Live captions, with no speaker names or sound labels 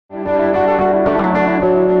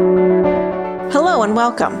Hello and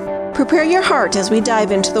welcome. Prepare your heart as we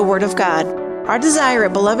dive into the Word of God. Our desire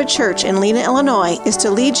at Beloved Church in Lena, Illinois is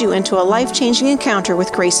to lead you into a life-changing encounter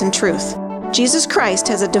with grace and truth. Jesus Christ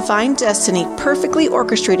has a divine destiny perfectly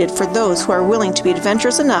orchestrated for those who are willing to be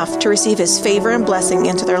adventurous enough to receive His favor and blessing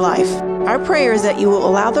into their life. Our prayer is that you will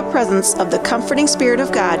allow the presence of the comforting Spirit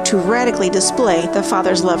of God to radically display the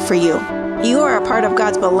Father's love for you. You are a part of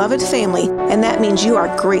God's beloved family, and that means you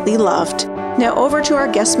are greatly loved. Now over to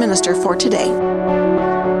our guest minister for today.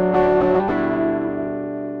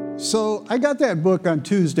 So I got that book on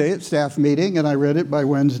Tuesday at staff meeting, and I read it by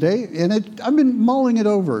Wednesday, and I've been mulling it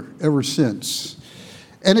over ever since.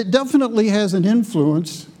 And it definitely has an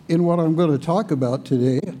influence in what I'm going to talk about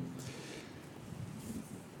today.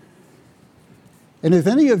 And if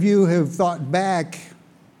any of you have thought back,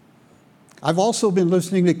 I've also been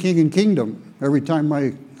listening to King and Kingdom. Every time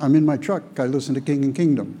I'm in my truck, I listen to King and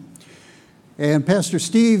Kingdom. And Pastor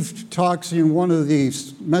Steve talks in one of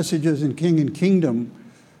these messages in King and Kingdom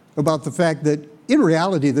about the fact that in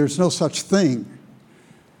reality there's no such thing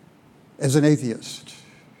as an atheist.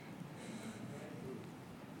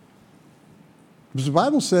 Because the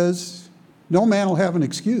Bible says no man will have an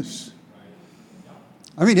excuse.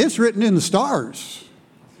 I mean, it's written in the stars.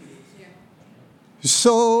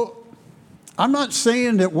 So I'm not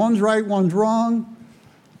saying that one's right, one's wrong.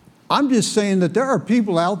 I'm just saying that there are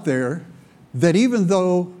people out there that even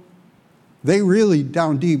though they really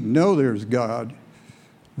down deep know there's God,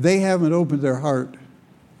 they haven't opened their heart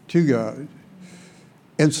to God.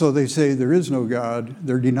 And so they say there is no God,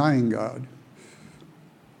 they're denying God.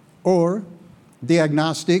 Or the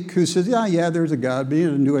agnostic who says, yeah, there's a God, but he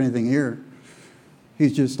doesn't do anything here.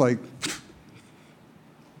 He's just like,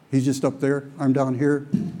 he's just up there, I'm down here,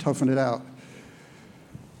 toughing it out.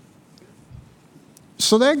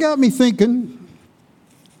 So that got me thinking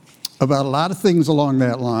about a lot of things along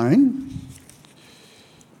that line.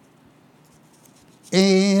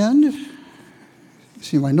 And,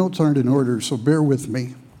 see, my notes aren't in order, so bear with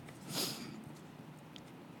me.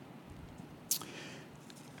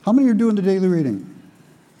 How many are doing the daily reading?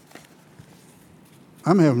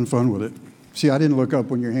 I'm having fun with it. See, I didn't look up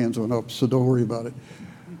when your hands went up, so don't worry about it.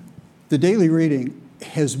 The daily reading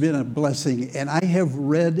has been a blessing, and I have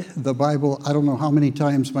read the Bible I don't know how many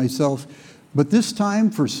times myself, but this time,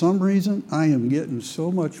 for some reason, I am getting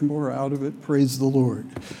so much more out of it. Praise the Lord.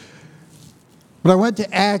 But I went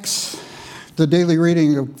to Acts, the daily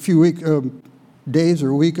reading a few days or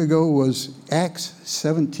a week ago was Acts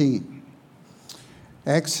 17.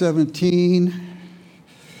 Acts 17,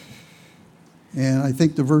 and I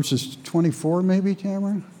think the verse is 24 maybe,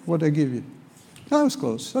 Tamara? What did I give you? That was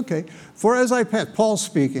close. Okay. Paul's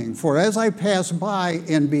speaking, for as I passed by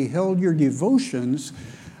and beheld your devotions,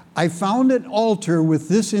 I found an altar with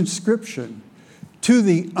this inscription, to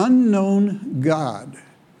the unknown God,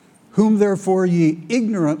 whom therefore ye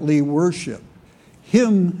ignorantly worship.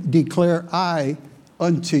 Him declare I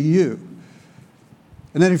unto you.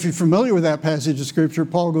 And then if you're familiar with that passage of Scripture,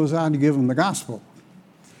 Paul goes on to give them the gospel.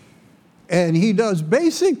 And he does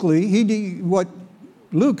basically, what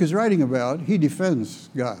Luke is writing about, he defends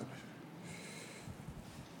God.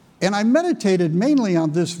 And I meditated mainly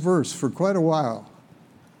on this verse for quite a while.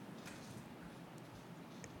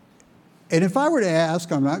 And if I were to ask,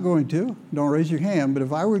 I'm not going to, don't raise your hand, but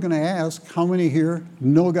if I were going to ask how many here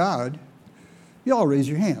know God, you all raise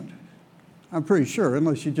your hand. I'm pretty sure,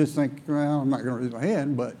 unless you just think, well, I'm not going to raise my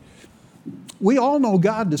hand, but we all know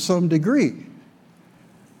God to some degree.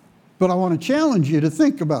 But I want to challenge you to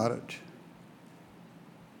think about it.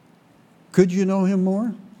 Could you know Him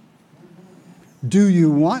more? Do you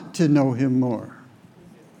want to know Him more?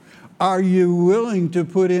 Are you willing to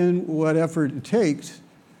put in what effort it takes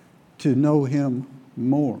to know Him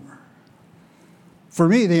more? For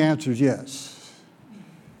me, the answer is yes.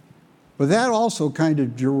 But that also kind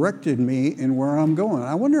of directed me in where I'm going.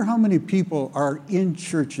 I wonder how many people are in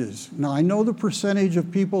churches. Now, I know the percentage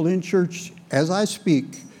of people in church as I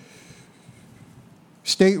speak,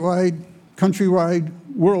 statewide, countrywide,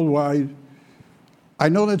 worldwide. I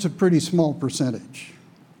know that's a pretty small percentage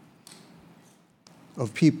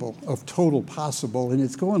of people, of total possible, and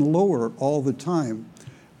it's going lower all the time.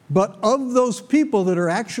 But of those people that are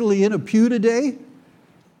actually in a pew today,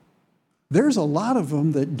 there's a lot of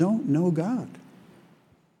them that don't know God.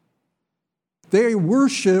 They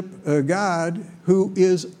worship a God who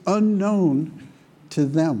is unknown to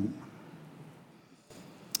them.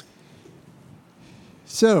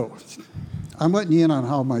 So, I'm letting you in on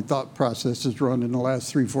how my thought process has run in the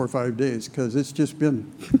last 3, 4, 5 days, because it's just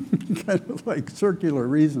been kind of like circular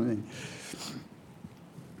reasoning.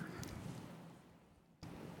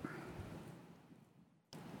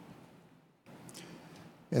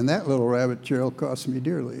 And that little rabbit trail cost me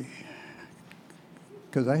dearly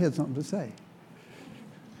because I had something to say.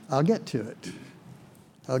 I'll get to it.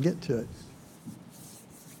 I'll get to it.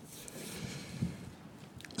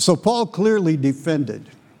 So Paul clearly defended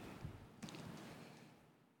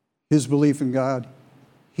his belief in God.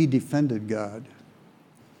 He defended God.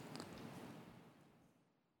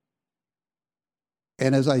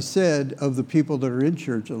 And as I said, of the people that are in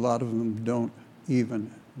church, a lot of them don't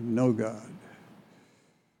even know God.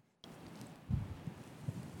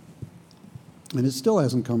 And it still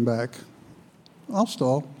hasn't come back. I'll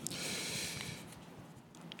stall.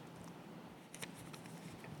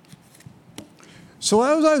 So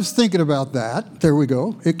as I was thinking about that, there we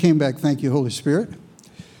go. It came back. Thank you, Holy Spirit.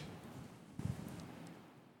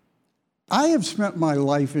 I have spent my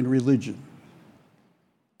life in religion.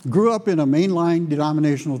 Grew up in a mainline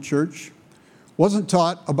denominational church. Wasn't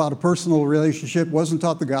taught about a personal relationship. Wasn't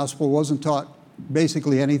taught the gospel. Wasn't taught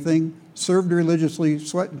basically anything. Served religiously,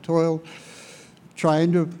 sweat and toil,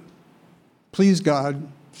 trying to please God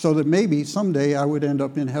so that maybe someday I would end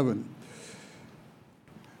up in heaven.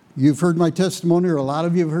 You've heard my testimony, or a lot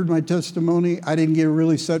of you have heard my testimony. I didn't get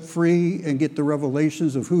really set free and get the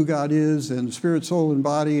revelations of who God is and spirit, soul, and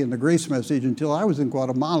body and the grace message until I was in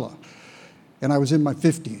Guatemala, and I was in my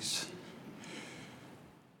 50s.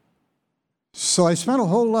 So I spent a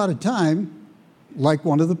whole lot of time like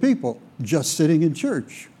one of the people, just sitting in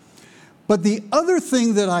church. But the other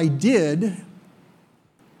thing that I did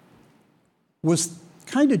was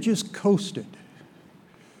kind of just coasted.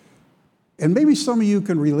 And maybe some of you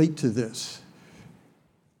can relate to this.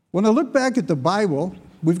 When I look back at the Bible,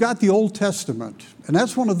 we've got the Old Testament, and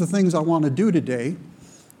that's one of the things I want to do today.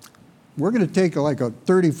 We're going to take like a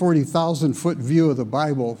 30, 40,000 foot view of the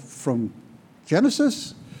Bible from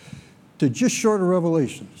Genesis to just short of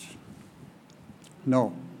Revelations.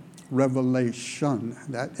 No, Revelation.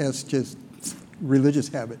 That's just religious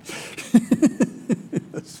habit.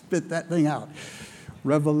 Spit that thing out.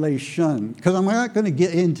 Revelation. Because I'm not going to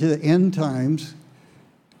get into the end times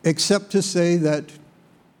except to say that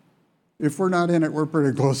if we're not in it, we're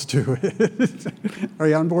pretty close to it. Are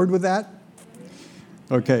you on board with that?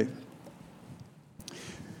 Okay.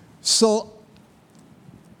 So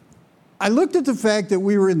I looked at the fact that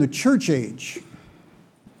we were in the church age.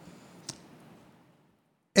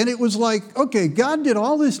 And it was like, okay, God did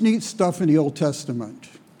all this neat stuff in the Old Testament.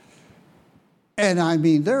 And I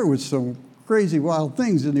mean, there was some crazy, wild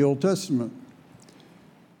things in the Old Testament.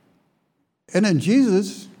 And then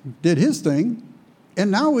Jesus did his thing,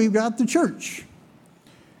 and now we've got the church.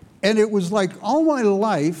 And it was like all my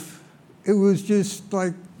life, it was just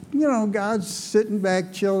like, you know, God's sitting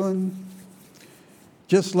back, chilling,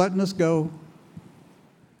 just letting us go.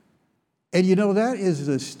 And you know, that is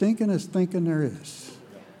the stinkingest thinking there is.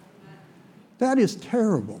 That is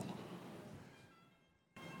terrible.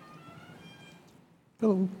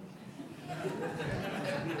 Hello.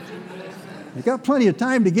 You got plenty of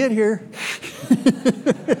time to get here.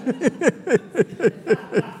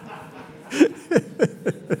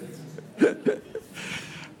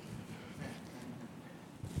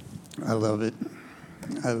 I love it.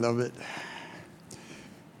 I love it.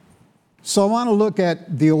 So I want to look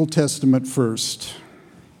at the Old Testament first.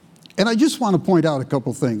 And I just want to point out a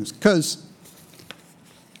couple things, because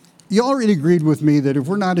you already agreed with me that if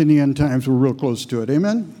we're not in the end times, we're real close to it.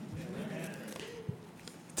 Amen?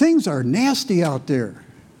 Things are nasty out there.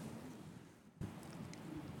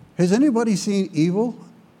 Has anybody seen evil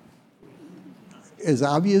as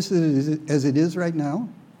obvious as it is right now?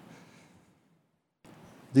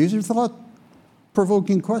 These are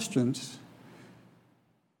thought-provoking questions,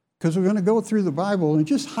 because we're going to go through the Bible and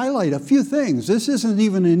just highlight a few things. This isn't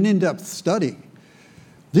even an in-depth study.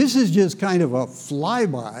 This is just kind of a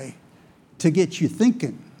flyby to get you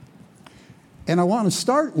thinking. And I want to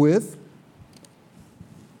start with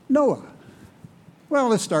Noah. Well,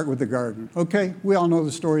 let's start with the garden, okay? We all know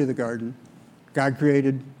the story of the garden. God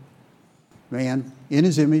created man in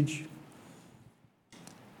his image,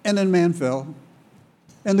 and then man fell,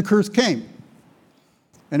 and the curse came,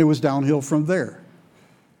 and it was downhill from there.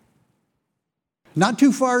 Not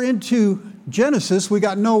too far into Genesis, we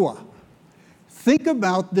got Noah. Think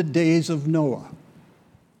about the days of Noah.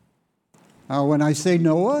 Now, when I say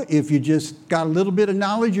Noah, if you just got a little bit of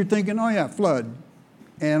knowledge, you're thinking, oh yeah, flood.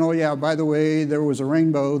 And oh yeah, by the way, there was a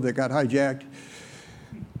rainbow that got hijacked.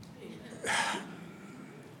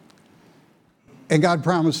 And God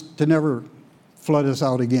promised to never flood us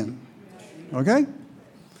out again. Okay?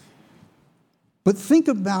 But think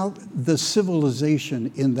about the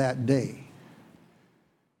civilization in that day.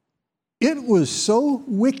 It was so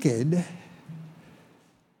wicked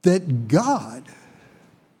that God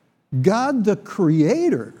God the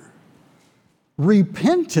Creator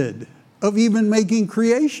repented of even making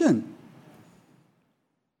creation.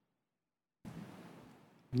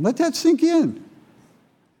 Let that sink in.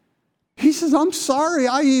 He says, I'm sorry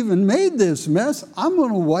I even made this mess. I'm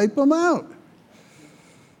going to wipe them out.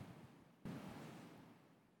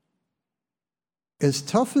 As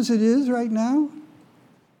tough as it is right now,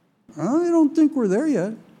 I don't think we're there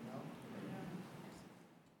yet.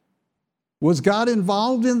 Was God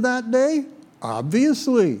involved in that day?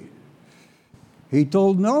 Obviously. He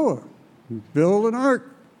told Noah, build an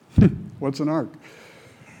ark. What's an ark?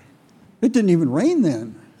 It didn't even rain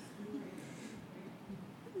then.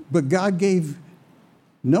 But God gave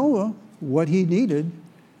Noah what he needed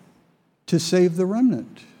to save the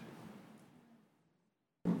remnant.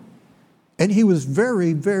 And he was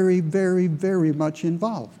very, very, very, very much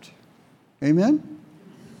involved. Amen?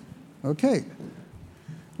 Okay.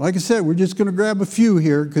 Like I said, we're just going to grab a few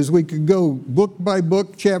here because we could go book by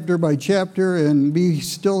book, chapter by chapter, and be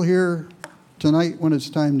still here tonight when it's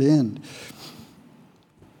time to end.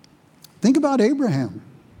 Think about Abraham.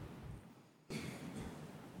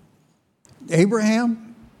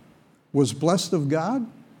 Abraham was blessed of God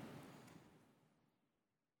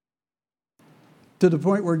to the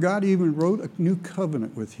point where God even wrote a new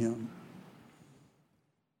covenant with him.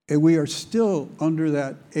 And we are still under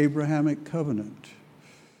that Abrahamic covenant.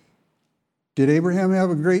 Did Abraham have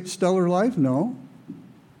a great, stellar life? No.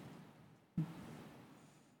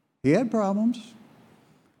 He had problems.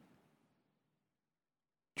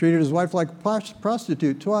 Treated his wife like a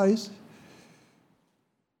prostitute twice.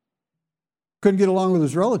 Couldn't get along with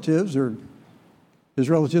his relatives, or his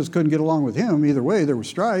relatives couldn't get along with him. Either way, there was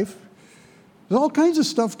strife. There's all kinds of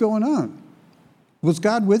stuff going on. Was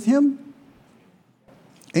God with him?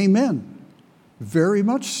 Amen. Very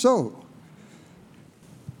much so.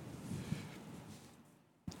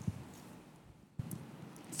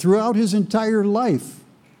 Throughout his entire life,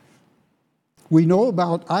 we know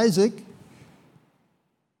about Isaac,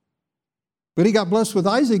 but he got blessed with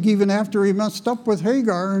Isaac even after he messed up with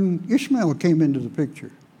Hagar and Ishmael came into the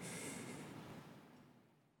picture.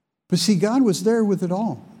 But see, God was there with it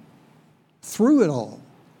all, through it all.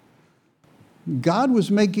 God was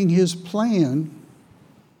making his plan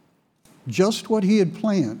just what he had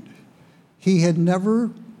planned. He never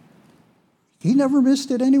missed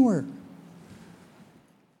it anywhere.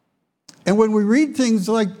 And when we read things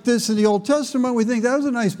like this in the Old Testament, we think that was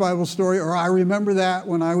a nice Bible story, or I remember that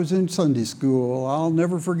when I was in Sunday school. I'll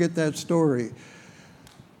never forget that story.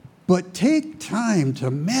 But take time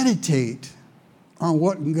to meditate on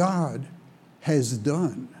what God has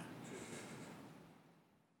done.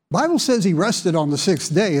 The Bible says he rested on the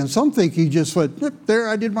sixth day, and some think he just went, there,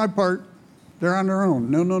 I did my part. They're on their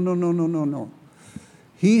own. No.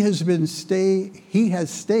 He has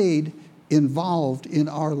stayed involved in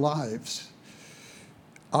our lives,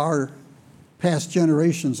 our past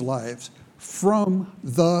generations' lives, from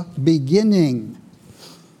the beginning.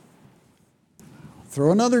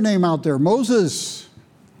 Throw another name out there, Moses,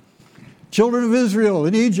 children of Israel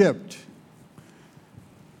in Egypt.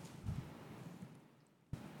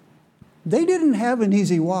 They didn't have an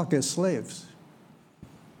easy walk as slaves.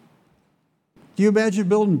 Do you imagine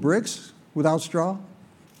building bricks without straw?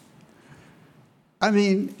 I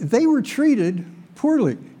mean, they were treated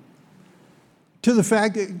poorly, to the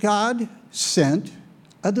fact that God sent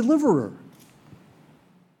a deliverer.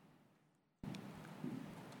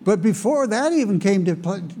 But before that even came to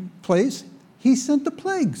place, he sent the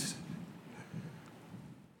plagues.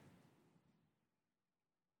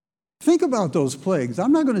 Think about those plagues.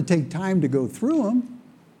 I'm not going to take time to go through them,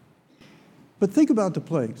 but think about the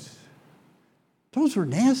plagues. Those were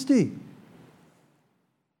nasty.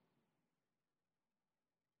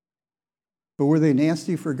 But were they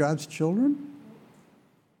nasty for God's children?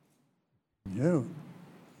 No.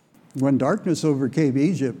 When darkness overcame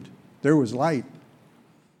Egypt, there was light.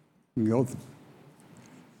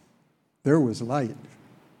 There was light.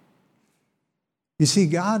 You see,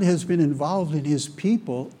 God has been involved in his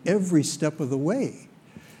people every step of the way.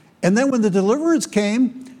 And then when the deliverance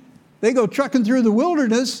came, they go trucking through the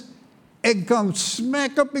wilderness and come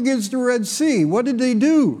smack up against the Red Sea. What did they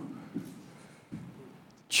do?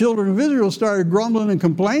 Children of Israel started grumbling and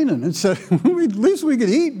complaining and said, at least we could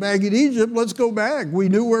eat back in Egypt. Let's go back. We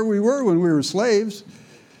knew where we were when we were slaves.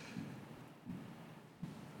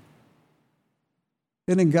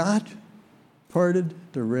 And then God parted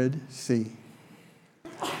the Red Sea.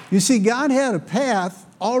 You see, God had a path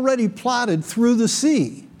already plotted through the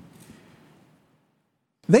sea.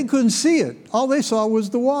 They couldn't see it. All they saw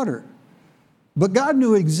was the water. But God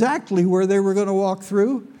knew exactly where they were going to walk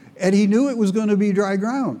through, and he knew it was going to be dry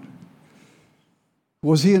ground.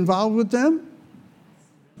 Was he involved with them?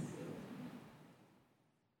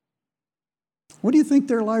 What do you think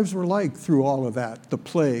their lives were like through all of that? The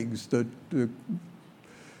plagues, the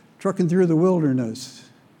trucking through the wilderness,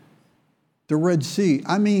 the Red Sea.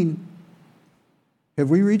 I mean, have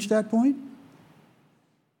we reached that point?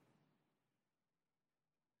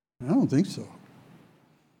 I don't think so.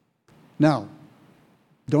 Now,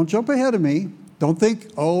 don't jump ahead of me. Don't think,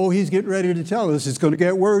 oh, he's getting ready to tell us it's going to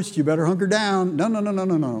get worse. You better hunker down. No.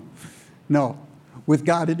 No, with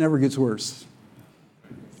God, it never gets worse.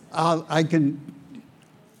 I can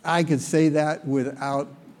say that without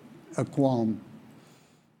a qualm.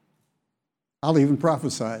 I'll even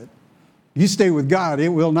prophesy it. You stay with God, it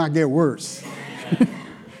will not get worse.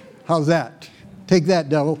 How's that? Take that,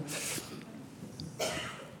 devil.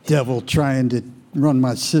 Devil trying to run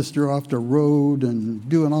my sister off the road and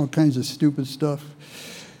doing all kinds of stupid stuff.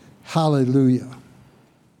 Hallelujah.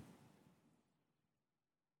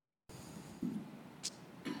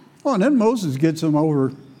 Oh, and then Moses gets him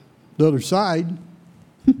over the other side.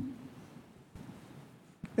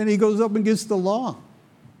 And he goes up and gets the law.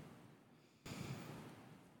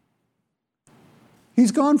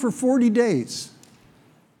 He's gone for 40 days.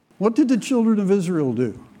 What did the children of Israel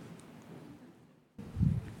do?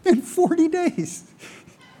 In 40 days.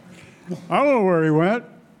 I don't know where he went.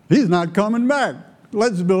 He's not coming back.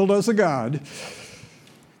 Let's build us a god.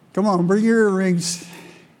 Come on, bring your earrings.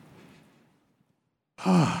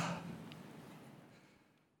 How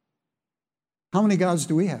many gods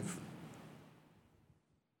do we have?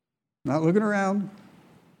 Not looking around.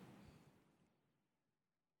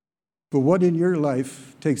 But what in your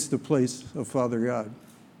life takes the place of Father God?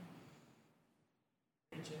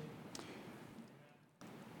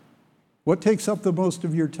 What takes up the most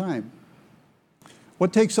of your time?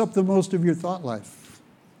 What takes up the most of your thought life?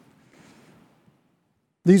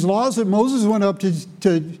 These laws that Moses went up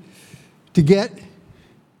to get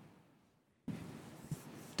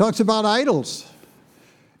talks about idols.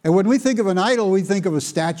 And when we think of an idol, we think of a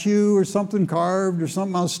statue or something carved or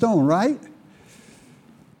something out of stone, right?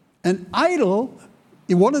 An idol,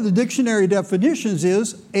 in one of the dictionary definitions,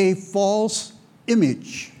 is a false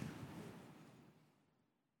image.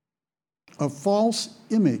 A false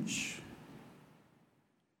image.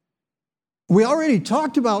 We already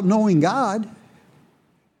talked about knowing God.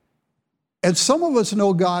 And some of us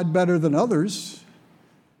know God better than others.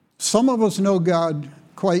 Some of us know God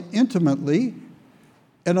quite intimately,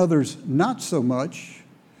 and others not so much.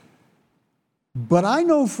 But I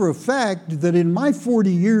know for a fact that in my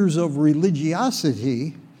 40 years of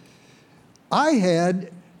religiosity, I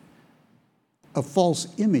had a false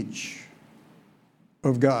image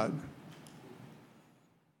of God.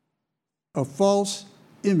 A false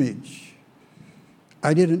image.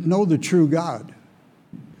 I didn't know the true God.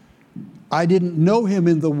 I didn't know him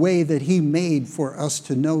in the way that he made for us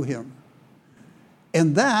to know him.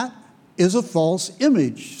 And that is a false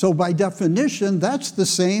image. So by definition, that's the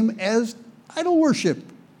same as idol worship.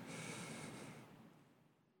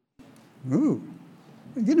 Ooh,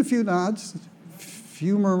 I'm getting a few nods, a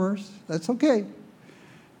few murmurs. That's okay.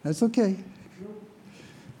 That's okay.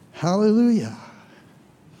 Hallelujah.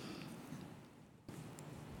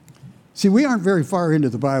 See, we aren't very far into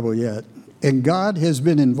the Bible yet, and God has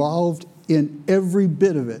been involved in every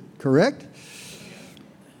bit of it, correct?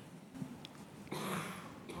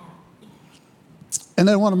 And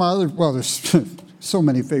then one of my other, well, there's so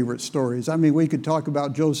many favorite stories. I mean, we could talk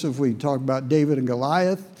about Joseph, we could talk about David and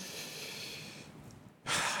Goliath.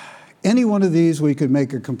 Any one of these we could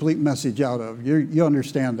make a complete message out of. You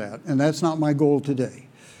understand that. And that's not my goal today.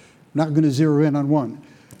 I'm not going to zero in on one.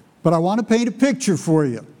 But I want to paint a picture for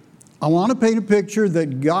you. I want to paint a picture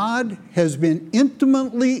that God has been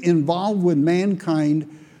intimately involved with mankind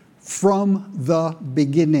from the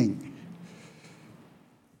beginning.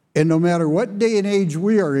 And no matter what day and age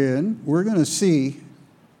we are in, we're going to see,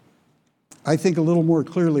 I think, a little more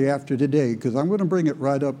clearly after today, because I'm going to bring it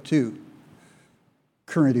right up to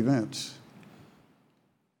current events.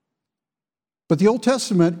 But the Old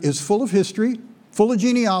Testament is full of history, full of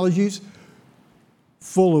genealogies,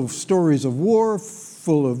 full of stories of war,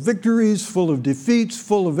 full of victories, full of defeats,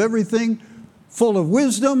 full of everything, full of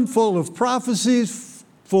wisdom, full of prophecies,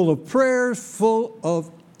 full of prayers, full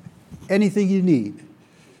of anything you need.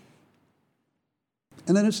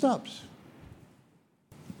 And then it stops.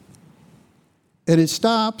 And it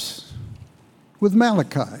stops with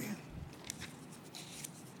Malachi.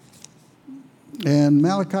 And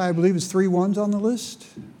Malachi, I believe, is 3 ones on the list.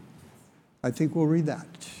 I think we'll read that.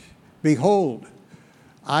 Behold,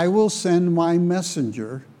 I will send my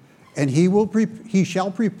messenger, and he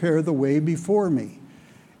shall prepare the way before me.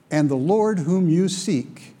 and the Lord whom you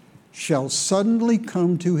seek shall suddenly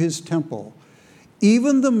come to his temple,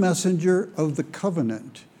 even the messenger of the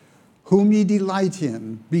covenant, whom ye delight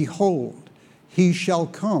in. Behold, he shall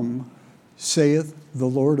come, saith the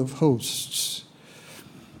Lord of hosts.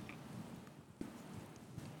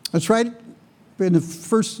 That's right in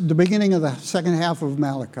the beginning of the second half of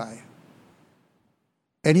Malachi.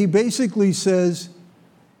 And he basically says,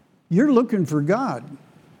 you're looking for God.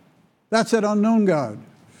 That's that unknown God.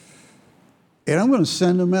 And I'm going to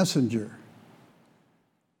send a messenger.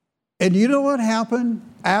 And you know what happened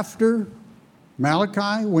after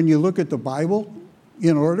Malachi when you look at the Bible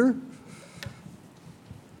in order?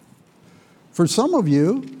 For some of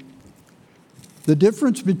you, the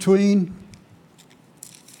difference between,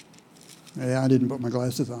 I didn't put my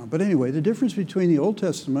glasses on, but anyway, the difference between the Old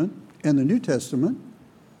Testament and the New Testament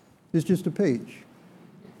is just a page.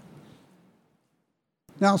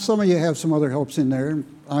 Now, some of you have some other helps in there.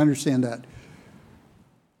 I understand that.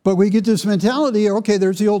 But we get this mentality, okay,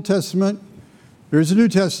 there's the Old Testament, there's the New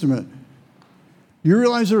Testament. You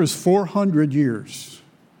realize there was 400 years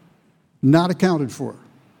not accounted for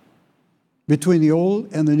between the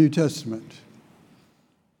Old and the New Testament.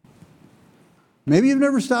 Maybe you've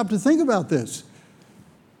never stopped to think about this.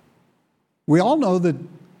 We all know that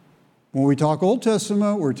when we talk Old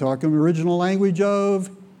Testament, we're talking original language of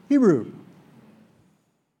Hebrew.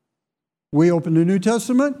 We open the New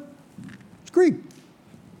Testament, it's Greek.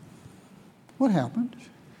 What happened?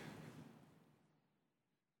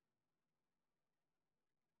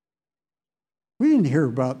 We didn't hear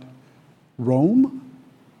about Rome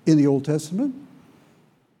in the Old Testament.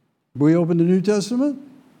 We open the New Testament,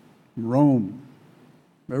 Rome.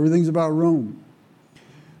 Everything's about Rome.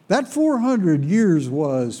 That 400 years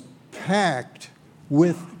was packed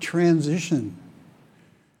with transition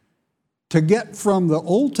to get from the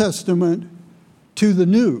Old Testament to the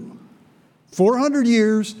New. 400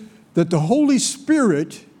 years that the Holy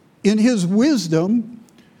Spirit, in his wisdom,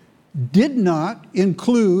 did not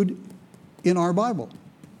include in our Bible.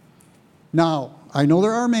 Now, I know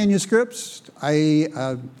there are manuscripts.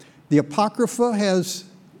 The Apocrypha has,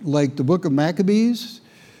 like the book of Maccabees.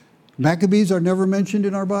 Maccabees are never mentioned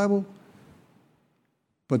in our Bible,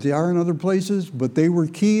 but they are in other places, but they were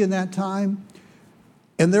key in that time.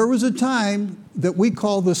 And there was a time that we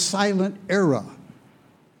call the silent era.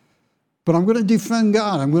 But I'm going to defend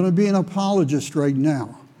God. I'm going to be an apologist right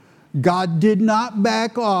now. God did not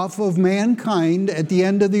back off of mankind at the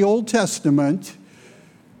end of the Old Testament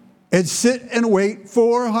and sit and wait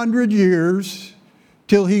 400 years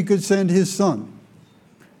till he could send his son.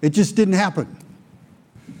 It just didn't happen.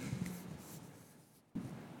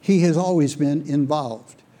 He has always been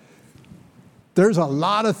involved. There's a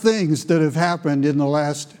lot of things that have happened in the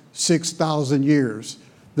last 6,000 years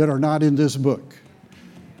that are not in this book.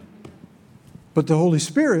 But the Holy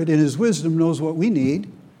Spirit, in his wisdom, knows what we need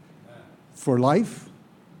for life,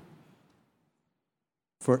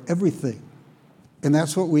 for everything. And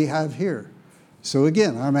that's what we have here. So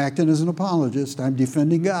again, I'm acting as an apologist. I'm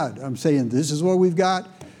defending God. I'm saying this is what we've got.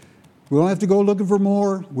 We don't have to go looking for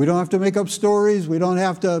more. We don't have to make up stories. We don't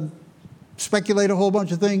have to speculate a whole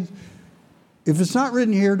bunch of things. If it's not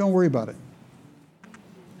written here, don't worry about it.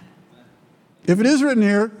 If it is written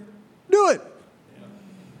here, do it.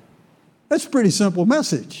 That's a pretty simple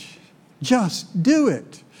message. Just do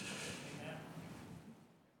it.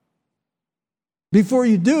 Before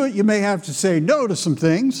you do it, you may have to say no to some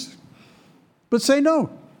things, but say no.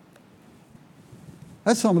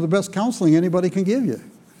 That's some of the best counseling anybody can give you.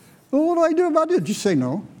 Well, what do I do about it? Just say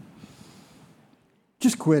no.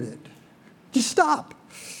 Just quit it. Just stop.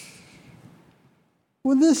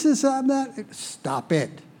 Well, this is that. Stop it.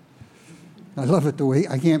 I love it the way,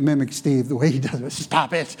 I can't mimic Steve, the way he does it.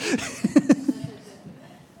 Stop it.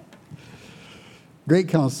 Great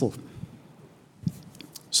counsel.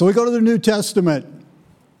 So we go to the New Testament.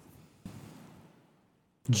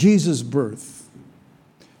 Jesus' birth.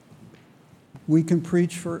 We can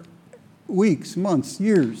preach for weeks, months,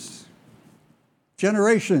 years,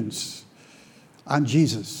 generations on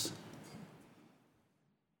Jesus.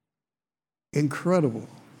 Incredible,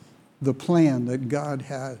 the plan that God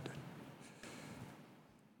had.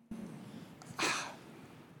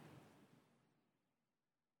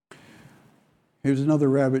 Here's another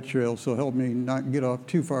rabbit trail, so help me not get off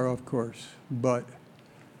too far off course. But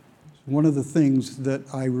one of the things that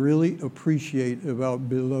I really appreciate about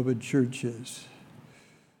Beloved Church is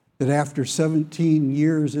that after 17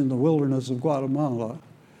 years in the wilderness of Guatemala,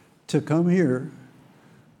 to come here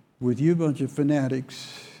with you bunch of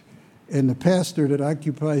fanatics and the pastor that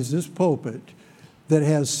occupies this pulpit that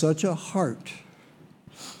has such a heart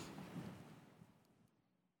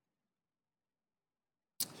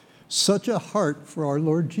such a heart for our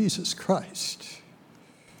Lord Jesus Christ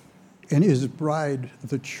and his bride,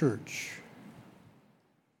 the church.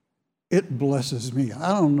 It blesses me.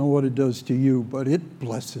 I don't know what it does to you, but it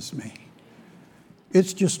blesses me.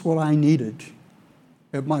 It's just what I needed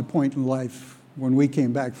at my point in life when we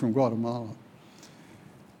came back from Guatemala.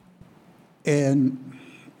 And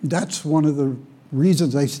that's one of the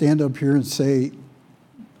reasons I stand up here and say,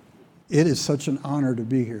 it is such an honor to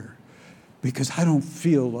be here. Because I don't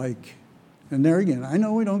feel like, and there again, I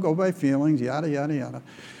know we don't go by feelings, yada, yada, yada.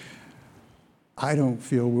 I don't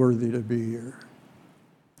feel worthy to be here.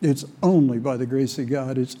 It's only by the grace of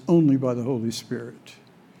God. It's only by the Holy Spirit.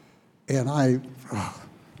 And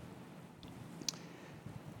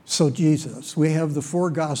So Jesus, we have the four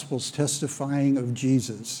Gospels testifying of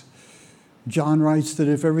Jesus. John writes that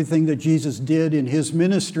if everything that Jesus did in his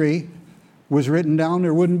ministry was written down,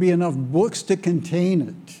 there wouldn't be enough books to contain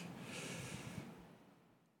it.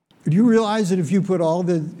 Do you realize that if you put all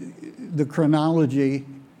the chronology,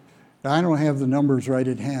 I don't have the numbers right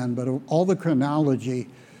at hand, but all the chronology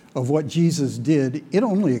of what Jesus did, it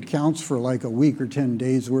only accounts for like a week or 10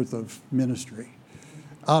 days worth of ministry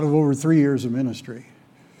out of over 3 years of ministry.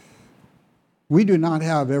 We do not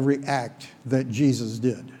have every act that Jesus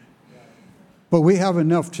did, but we have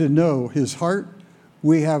enough to know his heart.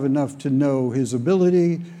 We have enough to know his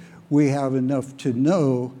ability. We have enough to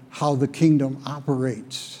know how the kingdom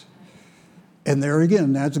operates. And there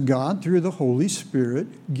again, that's God through the Holy Spirit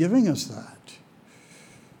giving us that.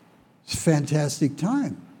 It's a fantastic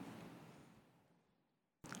time.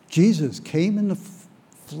 Jesus came in the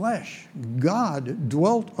flesh. God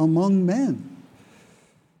dwelt among men.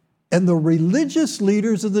 And the religious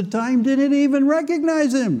leaders of the time didn't even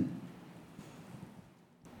recognize him.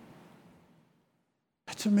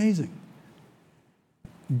 That's amazing.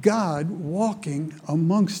 God walking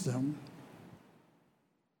amongst them.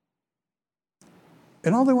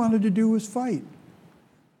 And all they wanted to do was fight.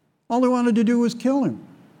 All they wanted to do was kill him.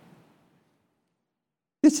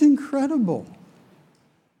 It's incredible.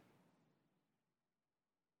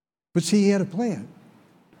 But see, he had a plan.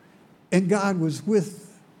 And God was with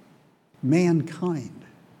mankind.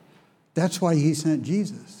 That's why he sent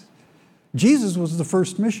Jesus. Jesus was the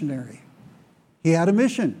first missionary. He had a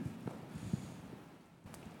mission.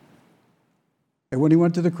 And when he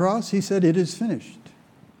went to the cross, he said, "It is finished."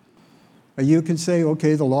 You can say,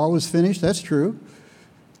 okay, the law was finished. That's true.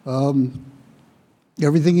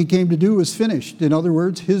 Everything he came to do was finished. In other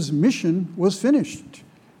words, his mission was finished.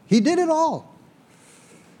 He did it all.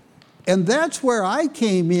 And that's where I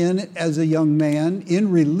came in as a young man in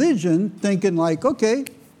religion, thinking like, okay,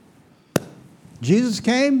 Jesus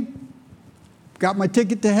came, got my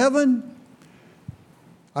ticket to heaven.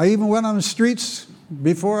 I even went on the streets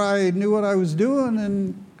before I knew what I was doing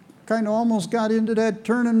and kind of almost got into that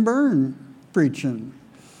turn and burn preaching.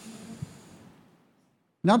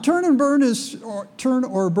 Now, turn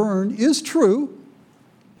or burn is true,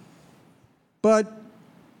 but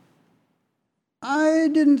I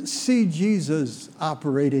didn't see Jesus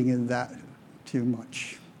operating in that too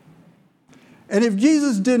much. And if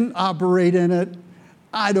Jesus didn't operate in it,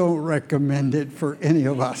 I don't recommend it for any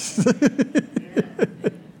of us.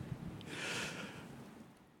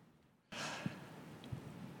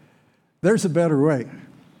 There's a better way.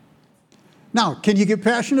 Now, can you get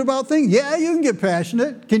passionate about things? Yeah, you can get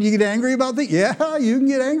passionate. Can you get angry about things? Yeah, you can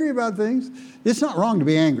get angry about things. It's not wrong to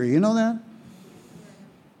be angry. You know that?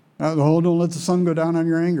 Don't let the sun go down on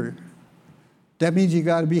your anger. That means you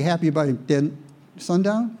got to be happy by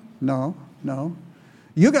sundown? No.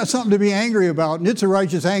 You got something to be angry about, and it's a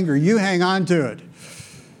righteous anger. You hang on to it.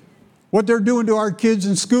 What they're doing to our kids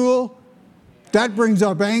in school, that brings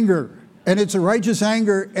up anger. And it's a righteous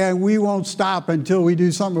anger, and we won't stop until we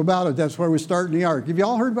do something about it. That's why we're starting the ark. Have you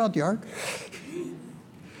all heard about the ark?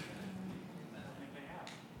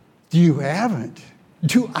 You haven't?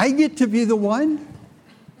 Do I get to be the one?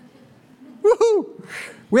 Woohoo!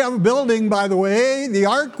 We have a building, by the way. The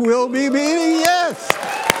ark will be meeting, yes.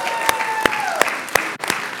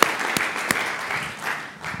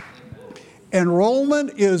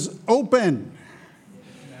 Enrollment is open.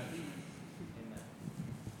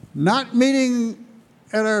 Not meeting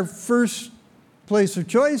at our first place of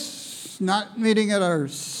choice, not meeting at our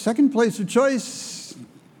second place of choice,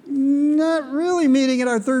 not really meeting at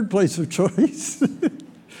our third place of choice,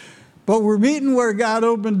 but we're meeting where God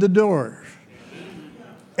opened the door.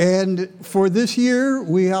 And for this year,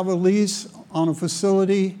 we have a lease on a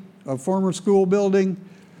facility, a former school building.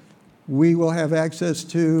 We will have access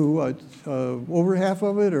to over half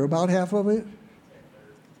of it or about half of it.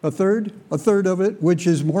 A third of it, which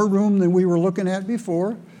is more room than we were looking at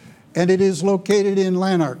before. And it is located in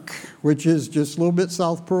Lanark, which is just a little bit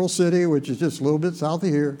south Pearl City, which is just a little bit south of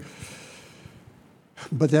here.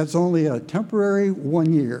 But that's only a temporary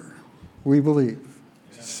 1 year, we believe.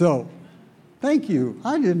 So, thank you.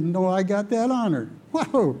 I didn't know I got that honor.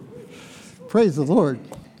 Wow. Praise the Lord.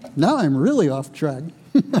 Now I'm really off track.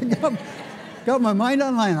 I got my mind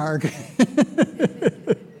on Lanark.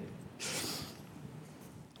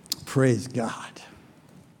 Praise God.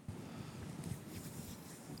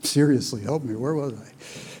 Seriously, help me. Where was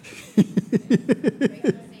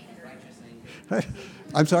I?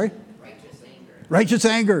 I'm sorry? Righteous anger. Righteous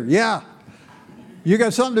anger, yeah. You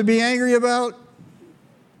got something to be angry about?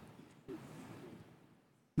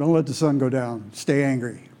 Don't let the sun go down. Stay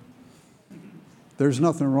angry. There's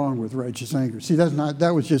nothing wrong with righteous anger. See,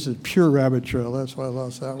 that was just a pure rabbit trail. That's why I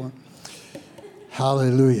lost that one.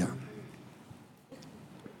 Hallelujah.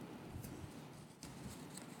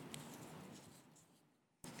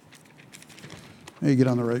 Let me get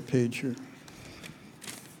on the right page here.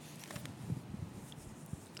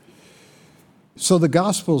 So the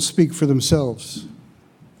Gospels speak for themselves.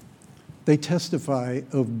 They testify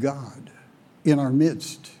of God in our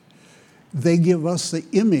midst. They give us the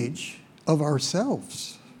image of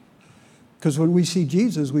ourselves. Because when we see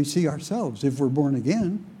Jesus, we see ourselves if we're born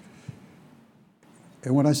again.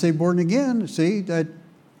 And when I say born again, see, that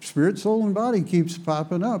spirit, soul, and body keeps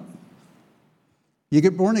popping up. You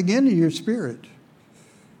get born again in your spirit.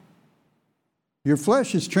 Your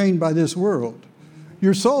flesh is trained by this world.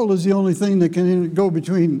 Your soul is the only thing that can go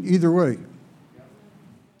between either way.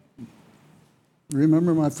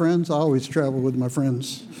 Remember my friends? I always travel with my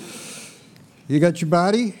friends. You got your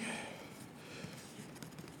body,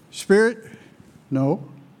 spirit, no,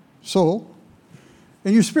 soul,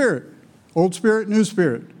 and your spirit. Old spirit, new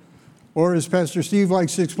spirit. Or as Pastor Steve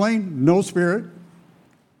likes to explain, no spirit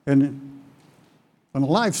and an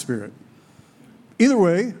alive spirit. Either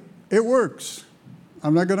way, it works.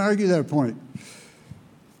 I'm not going to argue that point.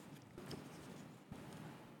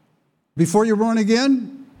 Before you're born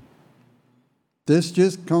again, this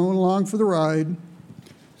just coming along for the ride.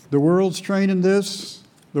 The world's training this.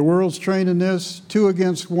 The world's training this. 2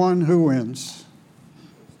 against 1, who wins?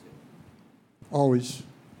 Always.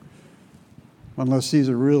 Unless these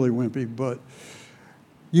are really wimpy. But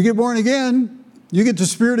you get born again, you get the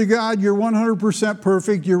Spirit of God, you're 100%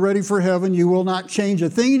 perfect, you're ready for heaven. You will not change a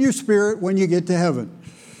thing in your spirit when you get to heaven.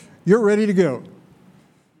 You're ready to go.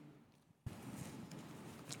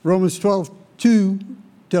 Romans 12:2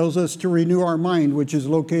 tells us to renew our mind, which is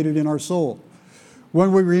located in our soul.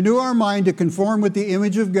 When we renew our mind to conform with the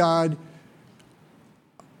image of God,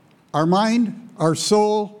 our mind, our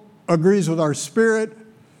soul agrees with our spirit.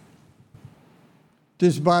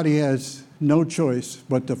 This body has no choice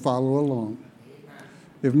but to follow along.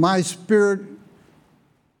 If my spirit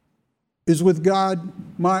is with God,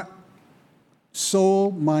 my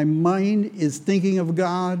soul, my mind is thinking of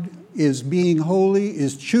God, is being holy,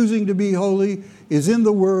 is choosing to be holy, is in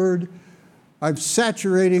the Word. I'm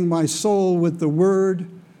saturating my soul with the Word.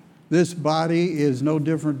 This body is no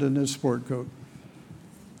different than this sport coat.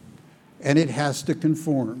 And it has to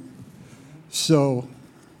conform. So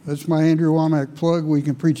that's my Andrew Womack plug. We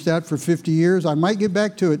can preach that for 50 years. I might get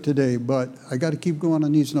back to it today, but I got to keep going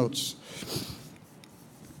on these notes.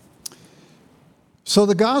 So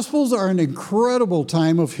the Gospels are an incredible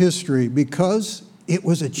time of history because it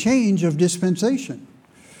was a change of dispensation.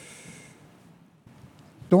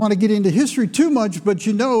 Don't want to get into history too much, but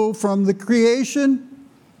you know, from the creation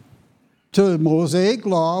to the Mosaic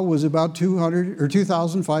law was about 200 or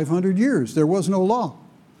 2,500 years. There was no law.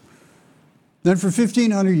 Then for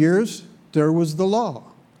 1,500 years, there was the law.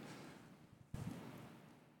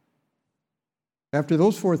 After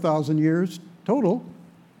those 4,000 years total,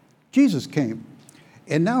 Jesus came.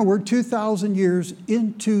 And now we're 2,000 years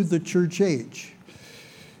into the church age.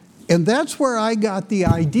 And that's where I got the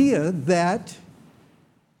idea that,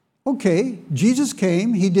 okay, Jesus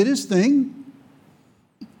came, he did his thing,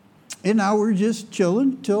 and now we're just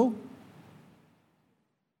chilling till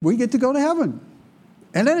we get to go to heaven.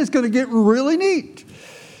 And then it's going to get really neat,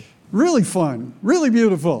 really fun, really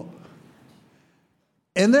beautiful.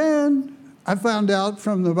 And then I found out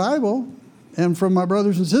from the Bible and from my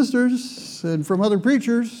brothers and sisters and from other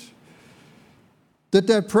preachers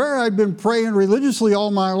that prayer I've been praying religiously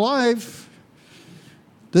all my life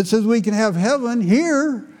that says we can have heaven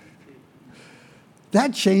here,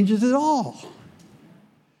 that changes it all.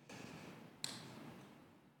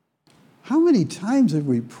 How many times have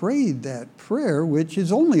we prayed that prayer, which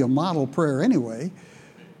is only a model prayer anyway,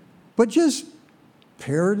 but just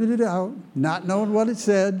parroted it out, not knowing what it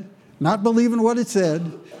said, not believing what it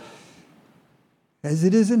said. as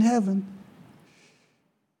it is in heaven.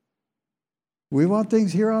 We want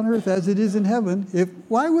things here on earth as it is in heaven.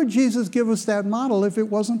 Why would Jesus give us that model if it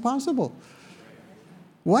wasn't possible?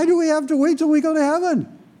 Why do we have to wait till we go to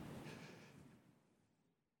heaven?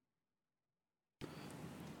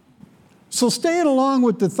 So staying along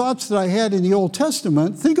with the thoughts that I had in the Old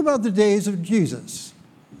Testament, think about the days of Jesus.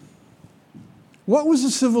 What was the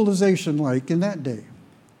civilization like in that day?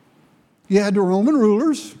 You had the Roman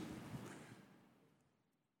rulers.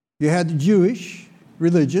 You had the Jewish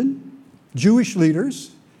religion, Jewish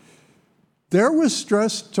leaders. There was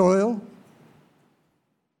stress, toil.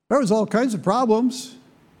 There was all kinds of problems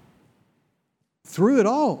through it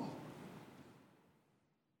all.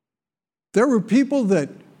 There were people that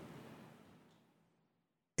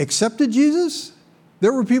accepted Jesus.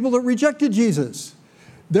 There were people that rejected Jesus.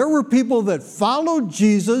 There were people that followed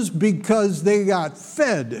Jesus because they got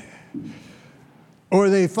fed, or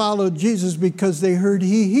they followed Jesus because they heard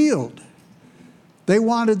he healed. They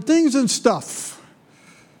wanted things and stuff.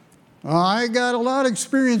 I got a lot of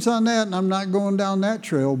experience on that, and I'm not going down that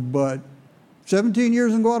trail, but 17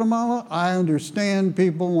 years in Guatemala, I understand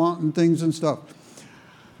people wanting things and stuff.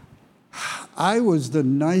 I was the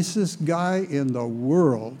nicest guy in the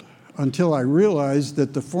world until I realized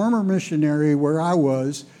that the former missionary where I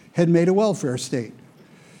was had made a welfare state.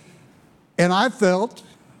 And I felt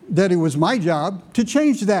that it was my job to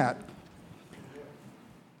change that.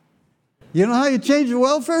 You know how you change a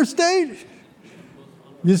welfare state?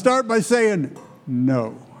 You start by saying,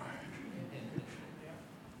 no.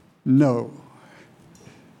 No.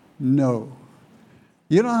 No.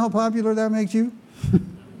 You know how popular that makes you?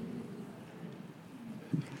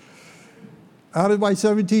 Out of my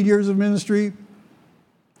 17 years of ministry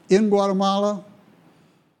in Guatemala,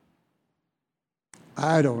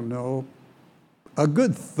 I don't know, a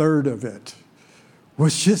good third of it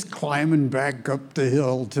was just climbing back up the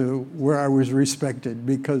hill to where I was respected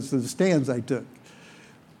because of the stands I took.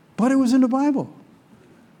 But it was in the Bible.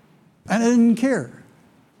 And I didn't care.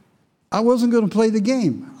 I wasn't going to play the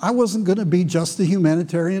game. I wasn't going to be just a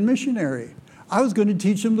humanitarian missionary. I was going to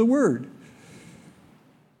teach them the Word.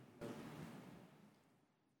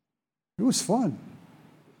 It was fun.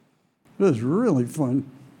 It was really fun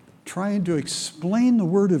trying to explain the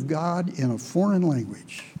Word of God in a foreign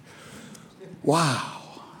language.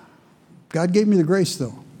 Wow. God gave me the grace,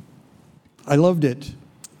 though. I loved it.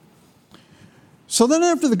 So then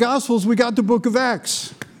after the Gospels, we got the book of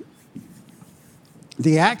Acts.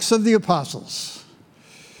 The Acts of the Apostles.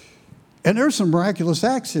 And there's some miraculous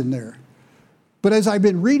acts in there. But as I've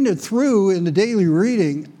been reading it through in the daily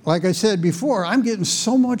reading, like I said before, I'm getting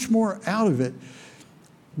so much more out of it.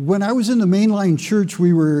 When I was in the mainline church,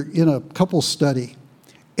 we were in a couple study.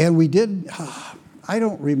 And we did, I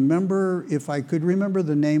don't remember if I could remember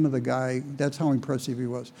the name of the guy. That's how impressive he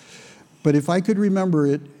was. But if I could remember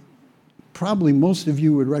it, probably most of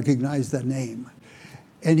you would recognize that name.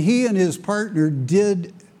 And he and his partner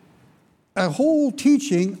did a whole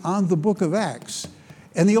teaching on the book of Acts.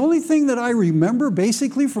 And the only thing that I remember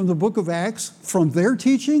basically from the book of Acts, from their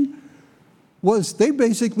teaching, was they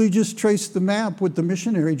basically just traced the map with the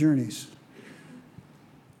missionary journeys.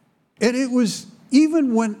 And it was,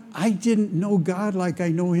 even when I didn't know God like I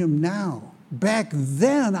know him now, back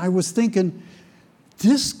then I was thinking,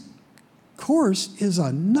 this course is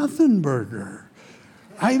a nothing burger.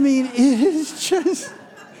 I mean, it is just,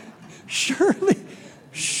 surely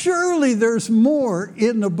there's more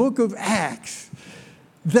in the book of Acts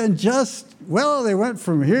than just, well, they went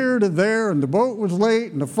from here to there and the boat was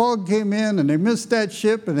late and the fog came in and they missed that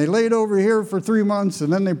ship and they laid over here for 3 months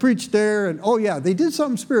and then they preached there and, oh yeah, they did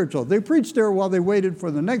something spiritual. They preached there while they waited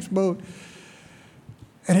for the next boat.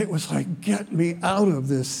 And it was like, get me out of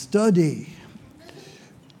this study.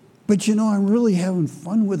 But you know, I'm really having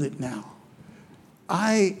fun with it now.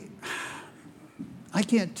 I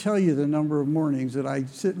can't tell you the number of mornings that I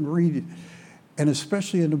sit and read it, and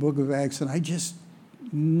especially in the book of Acts, and I just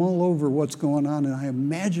mull over what's going on, and I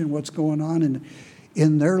imagine what's going on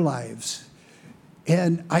in their lives.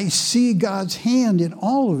 And I see God's hand in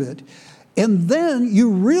all of it. And then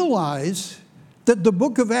you realize that the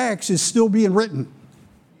book of Acts is still being written.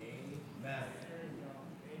 Amen.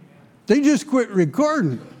 They just quit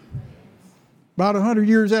recording. About 100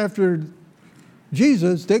 years after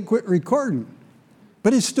Jesus, they quit recording.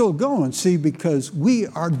 But it's still going, see, because we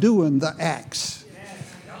are doing the Acts.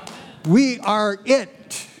 We are it.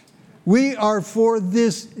 We are for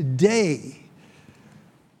this day.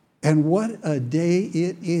 And what a day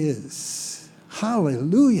it is.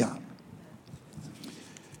 Hallelujah.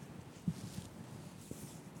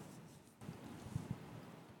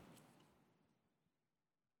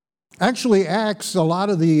 Actually, Acts, a lot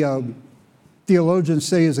of the theologians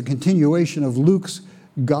say, is a continuation of Luke's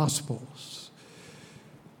Gospels.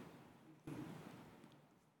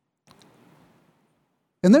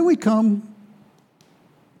 And then we come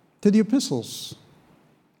to the epistles.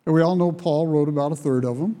 And we all know Paul wrote about a third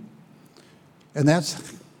of them. And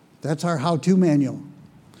that's our how-to manual.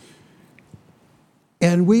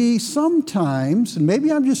 And we sometimes, and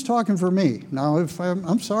maybe I'm just talking for me. Now,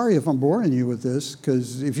 I'm sorry if I'm boring you with this,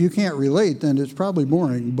 because if you can't relate, then it's probably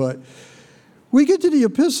boring. But we get to the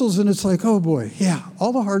epistles, and it's like, oh boy, yeah,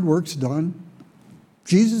 all the hard work's done.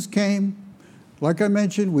 Jesus came. Like I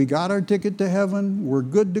mentioned, we got our ticket to heaven. We're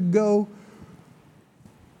good to go.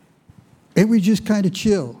 And we just kind of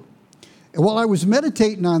chill. And while I was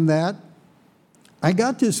meditating on that, I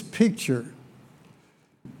got this picture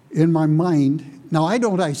in my mind. Now, I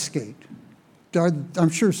don't ice skate. I'm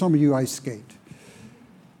sure some of you ice skate.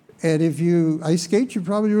 And if you ice skate, you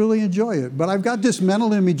probably really enjoy it. But I've got this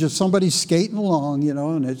mental image of somebody skating along,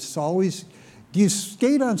 and it's always, do you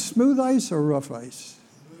skate on smooth ice or rough ice?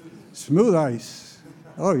 Smooth ice.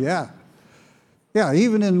 Oh, yeah. Yeah,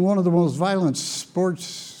 even in one of the most violent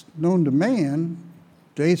sports known to man,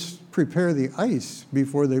 they prepare the ice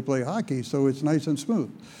before they play hockey, so it's nice and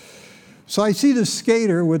smooth. So I see this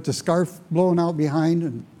skater with the scarf blowing out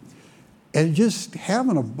behind and just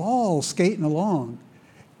having a ball skating along.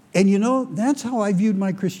 And that's how I viewed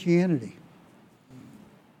my Christianity.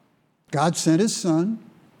 God sent his son.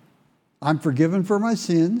 I'm forgiven for my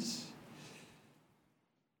sins.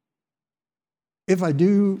 If I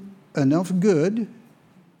do enough good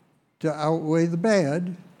to outweigh the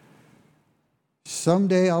bad,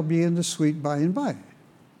 someday I'll be in the sweet by and by.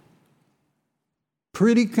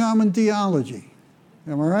 Pretty common theology.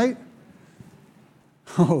 Am I right?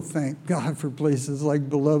 Oh, thank God for places like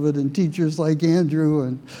Beloved and teachers like Andrew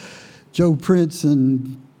and Joe Prince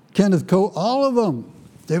and Kenneth Coe. All of them.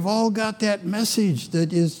 They've all got that message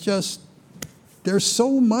that is just, there's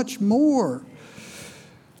so much more.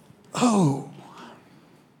 Oh.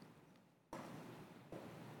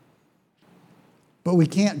 But we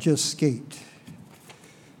can't just skate.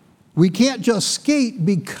 We can't just skate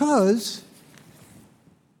because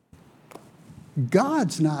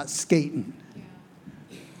God's not skating.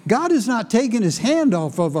 God is not taking his hand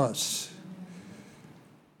off of us.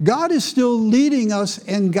 God is still leading us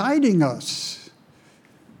and guiding us.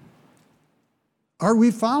 Are we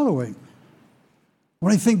following?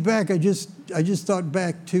 When I think back, I just thought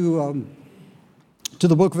back to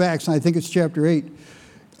the book of Acts, and I think it's chapter 8,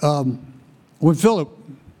 when Philip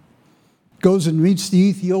goes and meets the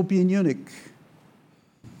Ethiopian eunuch.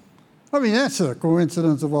 I mean, that's a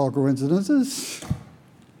coincidence of all coincidences.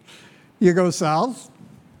 You go south,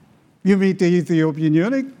 you meet the Ethiopian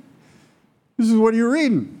eunuch. This is what you're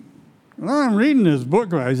reading. Well, I'm reading this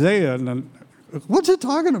book of Isaiah, and what's it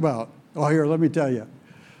talking about? Oh, here, let me tell you.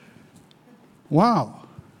 Wow,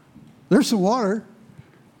 there's some water.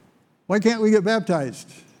 Why can't we get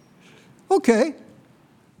baptized? Okay.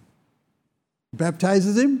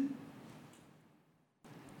 Baptizes him,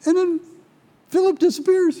 and then Philip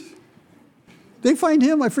disappears. They find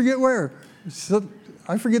him, I forget where. So,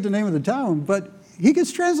 I forget the name of the town, but he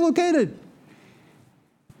gets translocated.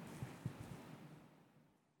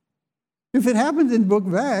 If it happened in the book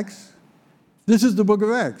of Acts, this is the book of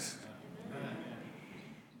Acts.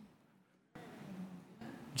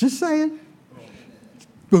 Just saying.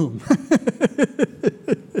 Boom.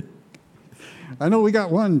 I know we got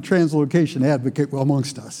one translocation advocate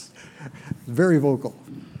amongst us. Very vocal.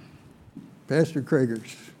 Pastor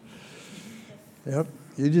Craigers. Yep.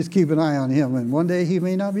 You just keep an eye on him, and one day he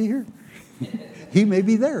may not be here. He may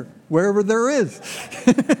be there, wherever there is.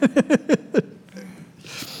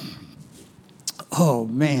 Oh,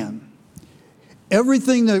 man.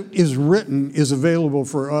 Everything that is written is available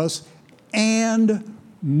for us and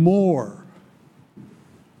more.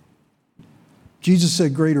 Jesus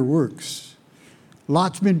said greater works.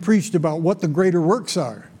 Lots been preached about what the greater works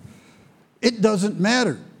are. It doesn't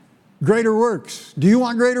matter. Greater works. Do you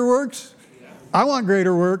want greater works? Yeah. I want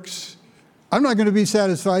greater works. I'm not going to be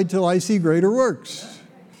satisfied till I see greater works.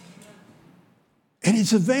 And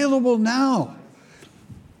it's available now.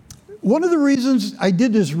 One of the reasons I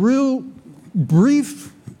did this real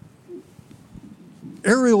brief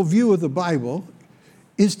aerial view of the Bible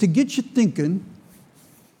is to get you thinking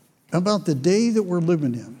about the day that we're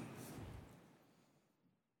living in.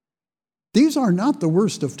 These are not the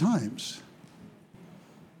worst of times.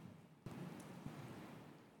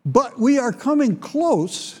 But we are coming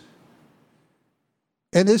close,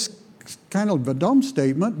 and it's kind of a dumb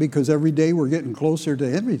statement because every day we're getting closer to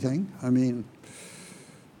everything. I mean,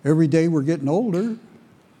 every day we're getting older.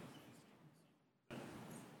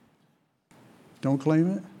 Don't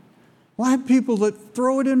claim it? Well, I have people that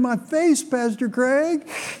throw it in my face, Pastor Craig.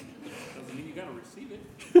 Doesn't mean you got to receive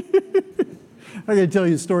it. I got to tell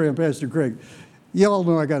you a story on Pastor Craig. You all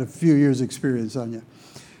know I got a few years' experience on you.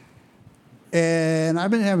 And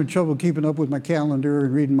I've been having trouble keeping up with my calendar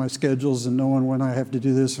and reading my schedules and knowing when I have to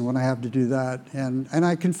do this and when I have to do that. And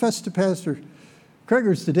I confessed to Pastor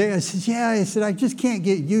Craigers today, I said, I just can't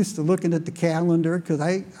get used to looking at the calendar because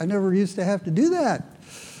I never used to have to do that.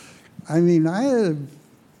 I mean, I had a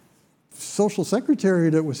social secretary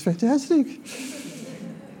that was fantastic.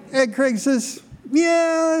 And Craig says,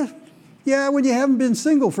 yeah, when you haven't been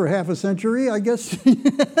single for half a century, I guess.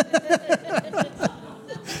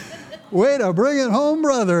 Way to bring it home,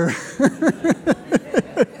 brother.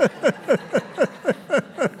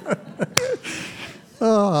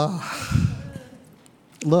 Oh,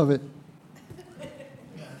 love it.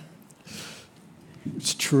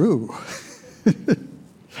 It's true.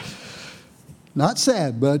 Not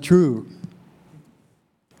sad, but true.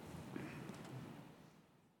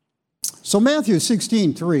 So Matthew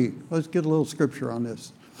 16:3. Let's get a little scripture on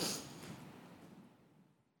this.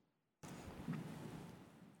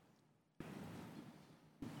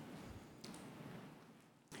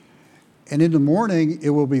 And in the morning,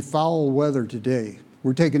 it will be foul weather today.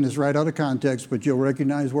 We're taking this right out of context, but you'll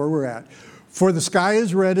recognize where we're at. For the sky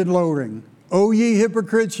is red and lowering. O ye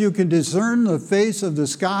hypocrites, you can discern the face of the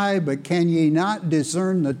sky, but can ye not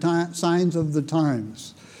discern the signs of the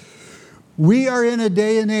times? We are in a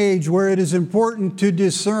day and age where it is important to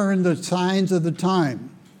discern the signs of the time.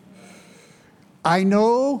 I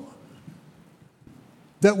know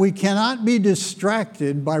that we cannot be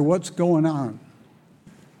distracted by what's going on.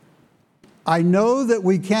 I know that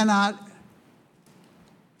we cannot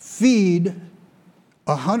feed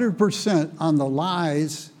 100% on the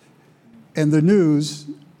lies and the news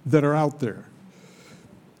that are out there.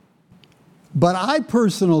 But I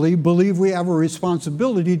personally believe we have a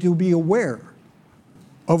responsibility to be aware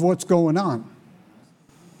of what's going on.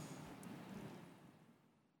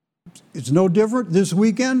 It's no different. This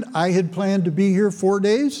weekend, I had planned to be here 4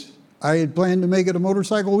 days. I had planned to make it a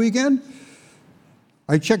motorcycle weekend.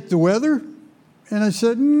 I checked the weather, and I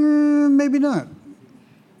said, maybe not.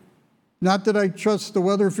 Not that I trust the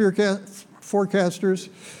weather forecasters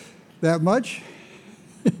that much.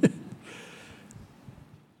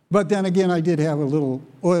 But then again, I did have a little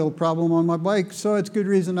oil problem on my bike, so it's good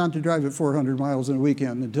reason not to drive it 400 miles in a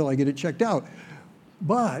weekend until I get it checked out.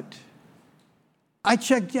 But I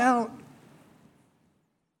checked out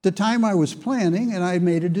the time I was planning, and I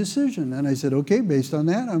made a decision. And I said, okay, based on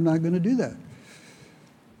that, I'm not going to do that.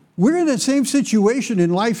 We're in the same situation in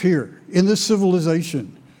life here, in this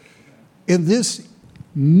civilization, in this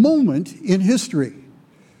moment in history.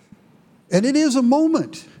 And it is a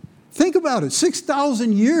moment. Think about it,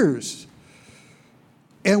 6,000 years.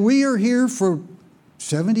 And we are here for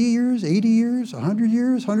 70 years, 80 years, 100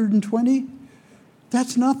 years, 120.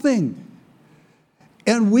 That's nothing.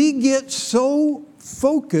 And we get so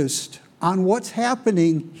focused on what's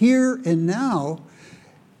happening here and now,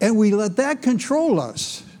 and we let that control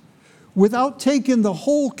us without taking the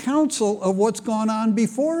whole counsel of what's gone on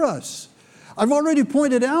before us. I've already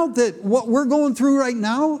pointed out that what we're going through right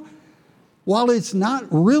now, while it's not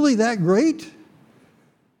really that great,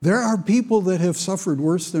 there are people that have suffered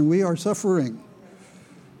worse than we are suffering.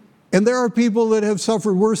 And there are people that have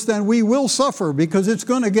suffered worse than we will suffer, because it's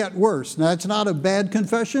going to get worse. Now, that's not a bad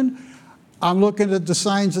confession. I'm looking at the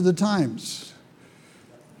signs of the times.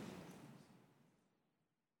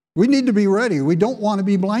 We need to be ready. We don't want to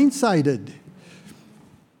be blindsided.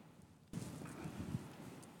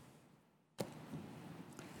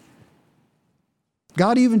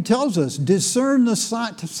 God even tells us, discern the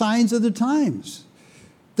signs of the times.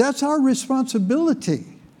 That's our responsibility.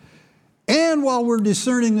 And while we're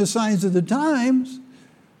discerning the signs of the times,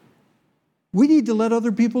 we need to let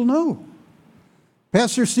other people know.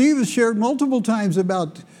 Pastor Steve has shared multiple times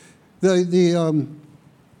about the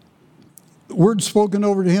words spoken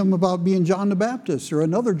over to him about being John the Baptist or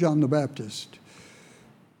another John the Baptist.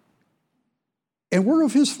 And we're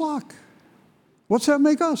of his flock. What's that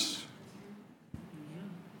make us?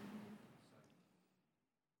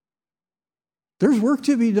 There's work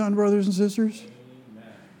to be done, brothers and sisters.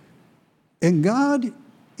 And God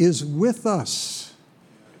is with us.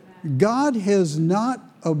 God has not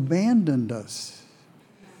abandoned us.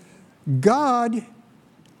 God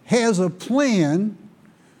has a plan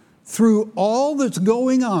through all that's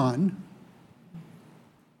going on.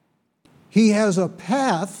 He has a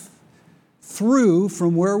path through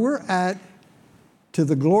from where we're at to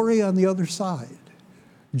the glory on the other side.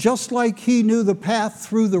 Just like he knew the path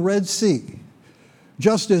through the Red Sea.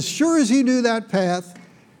 just as sure as he knew that path,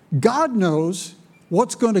 God knows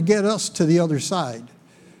what's going to get us to the other side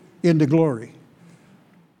into glory.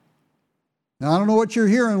 Now, I don't know what you're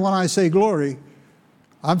hearing when I say glory.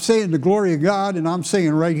 I'm saying the glory of God, and I'm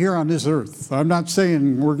saying right here on this earth. I'm not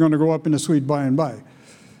saying we're going to go up in the sweet by and by.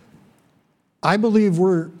 I believe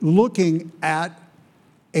we're looking at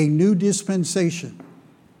a new dispensation.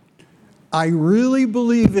 I really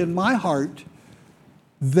believe in my heart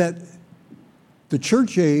that the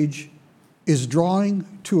church age is drawing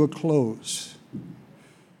to a close.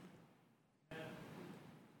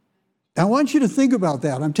 I want you to think about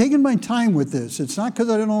that. I'm taking my time with this. It's not because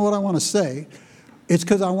I don't know what I want to say. It's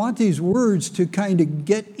because I want these words to kind of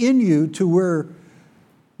get in you to where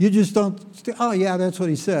you just don't, oh yeah, that's what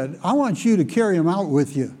he said. I want you to carry them out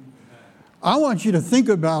with you. I want you to think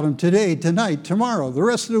about them today, tonight, tomorrow, the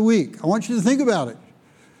rest of the week. I want you to think about it.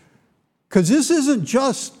 Because this isn't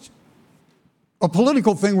just a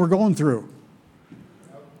political thing we're going through.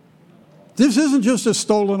 This isn't just a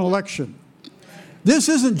stolen election. This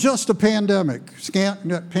isn't just a pandemic.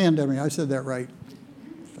 Pandemic, I said that right.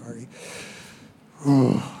 Sorry.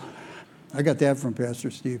 Oh, I got that from Pastor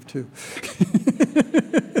Steve, too.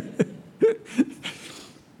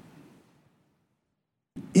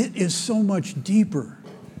 It is so much deeper.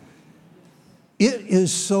 It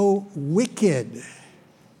is so wicked.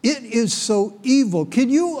 It is so evil. Can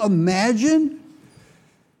you imagine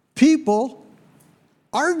people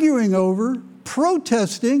arguing over,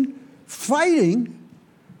 protesting, fighting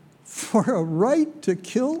for a right to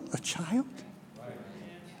kill a child?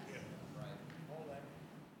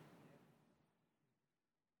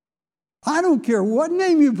 I don't care what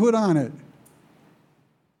name you put on it.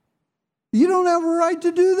 You don't have a right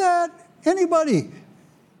to do that. Anybody.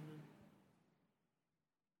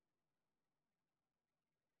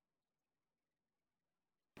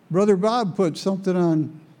 Brother Bob put something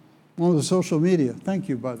on one of the social media. Thank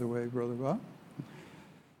you, by the way, Brother Bob,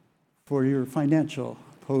 for your financial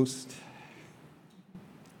post.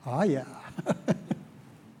 Ah, yeah.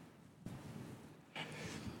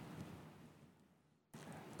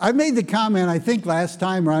 I made the comment, I think last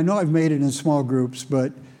time, or I know I've made it in small groups,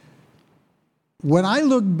 but when I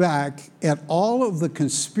look back at all of the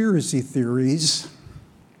conspiracy theories,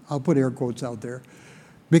 I'll put air quotes out there,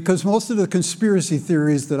 because most of the conspiracy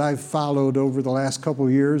theories that I've followed over the last couple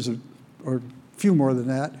of years, or a few more than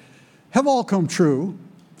that, have all come true.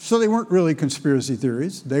 So they weren't really conspiracy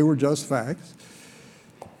theories. They were just facts.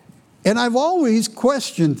 And I've always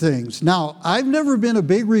questioned things. Now, I've never been a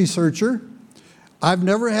big researcher. I've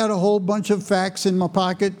never had a whole bunch of facts in my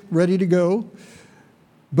pocket ready to go.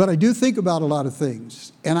 But I do think about a lot of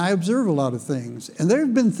things, and I observe a lot of things. And there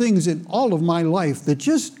have been things in all of my life that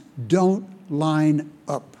just don't line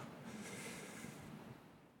up.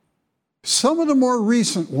 Some of the more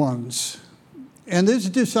recent ones, and this is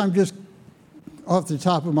just, I'm just off the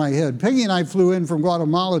top of my head. Peggy and I flew in from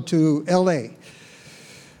Guatemala to L.A.,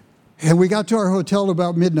 and we got to our hotel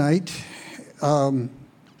about midnight, turned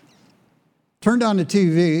on the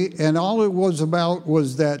TV, and all it was about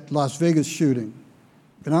was that Las Vegas shooting.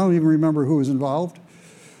 And I don't even remember who was involved.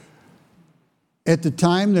 At the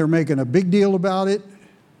time, they're making a big deal about it,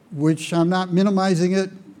 which I'm not minimizing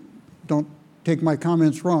it. Don't take my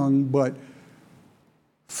comments wrong, but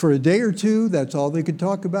for a day or two, that's all they could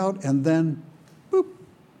talk about, and then, boop,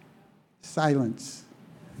 silence.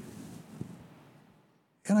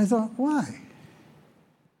 And I thought, why?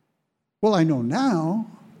 Well, I know now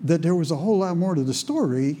that there was a whole lot more to the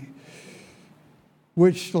story,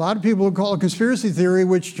 which a lot of people would call a conspiracy theory,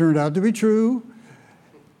 which turned out to be true.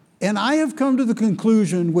 And I have come to the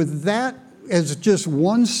conclusion with that as just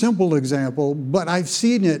one simple example, but I've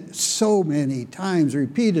seen it so many times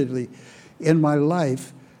repeatedly in my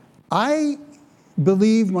life. I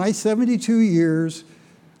believe my 72 years,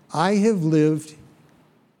 I have lived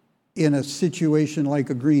in a situation like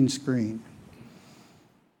a green screen.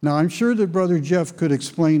 Now, I'm sure that Brother Jeff could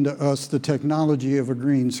explain to us the technology of a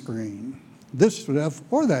green screen. This Jeff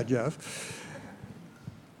or that Jeff.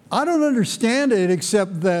 I don't understand it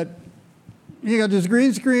except that you got this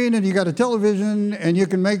green screen and you got a television and you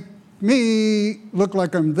can make me look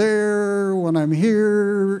like I'm there when I'm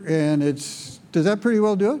here, and does that pretty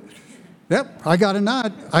well do it? Yep, I got a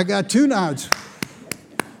nod. I got 2 nods.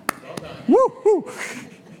 Woo-hoo.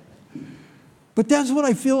 But that's what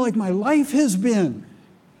I feel like my life has been.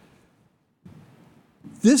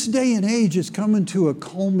 This day and age is coming to a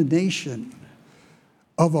culmination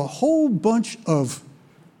of a whole bunch of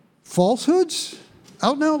falsehoods,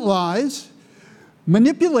 out-and-out lies,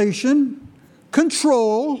 manipulation,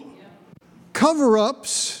 control,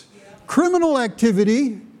 cover-ups, criminal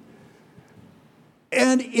activity.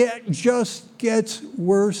 And it just gets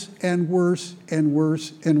worse and worse and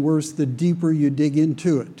worse and worse the deeper you dig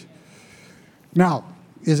into it. Now,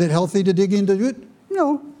 is it healthy to dig into it?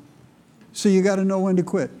 No. So you got to know when to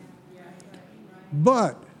quit.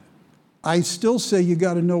 But I still say you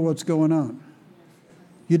got to know what's going on.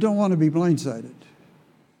 You don't want to be blindsided.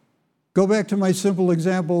 Go back to my simple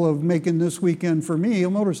example of making this weekend for me a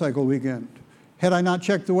motorcycle weekend. Had I not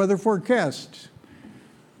checked the weather forecast,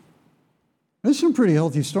 there's some pretty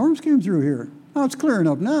healthy storms came through here. Now it's clearing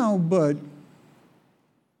up now, but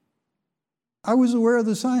I was aware of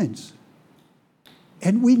the signs.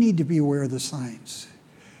 And we need to be aware of the signs.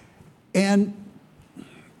 And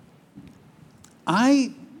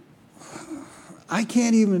I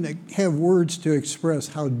can't even have words to express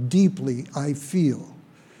how deeply I feel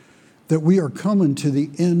that we are coming to the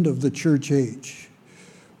end of the church age.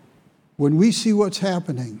 When we see what's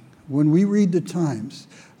happening, when we read the times,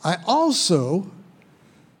 I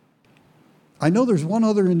know there's one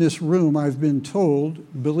other in this room I've been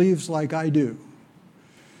told believes like I do.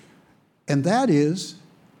 And that is,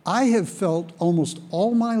 I have felt almost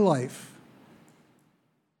all my life,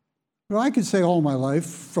 well, I could say all my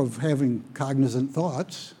life of having cognizant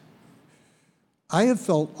thoughts, I have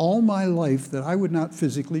felt all my life that I would not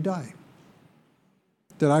physically die,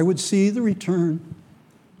 that I would see the return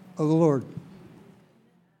of the Lord.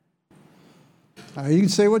 You can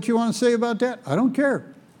say what you want to say about that. I don't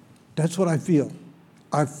care. That's what I feel.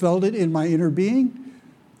 I've felt it in my inner being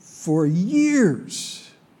for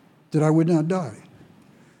years that I would not die.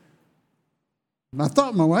 And I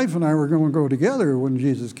thought my wife and I were going to go together when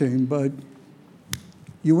Jesus came, but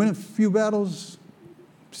you win a few battles.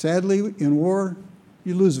 Sadly, in war,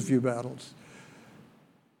 you lose a few battles.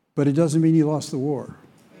 But it doesn't mean you lost the war.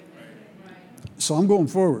 So I'm going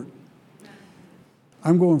forward.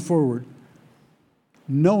 I'm going forward,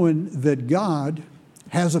 knowing that God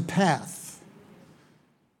has a path.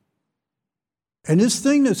 And this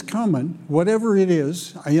thing that's coming, whatever it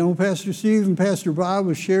is, Pastor Steve and Pastor Bob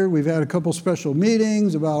have shared, we've had a couple special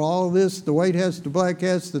meetings about all of this, the white hats, the black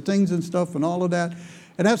hats, the things and stuff and all of that.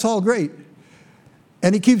 And that's all great.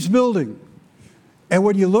 And it keeps building. And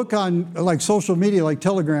when you look on like social media, like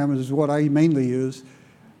Telegram is what I mainly use,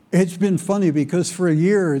 it's been funny because for a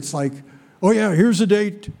year it's like, oh yeah, here's a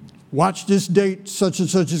date. Watch this date, such and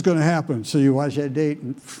such is going to happen. So you watch that date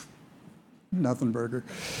and nothing burger.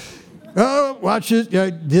 Oh, watch it,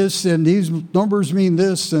 this and these numbers mean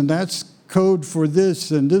this and that's code for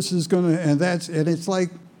this and this is going to, and it's like,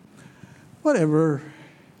 whatever.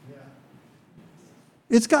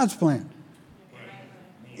 It's God's plan.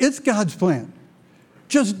 It's God's plan.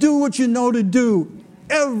 Just do what you know to do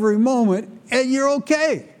every moment and you're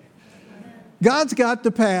okay. God's got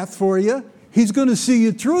the path for you. He's going to see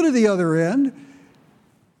you through to the other end.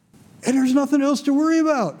 And there's nothing else to worry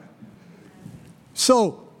about.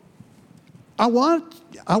 So, I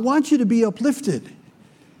want you to be uplifted,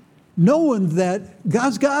 knowing that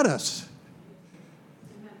God's got us.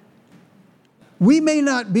 We may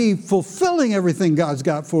not be fulfilling everything God's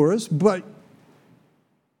got for us, but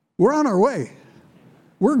we're on our way.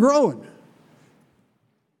 We're growing.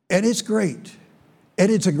 And it's great.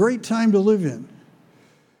 And it's a great time to live in.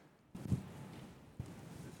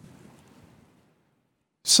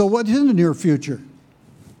 So what's in the near future?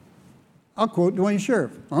 I'll quote Dwayne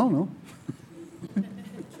Sheriff. I don't know.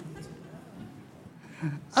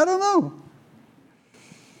 I don't know.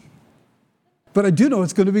 But I do know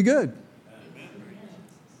it's going to be good.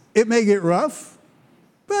 It may get rough,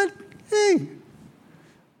 but hey,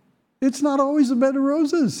 it's not always a bed of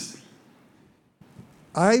roses.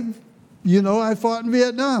 I fought in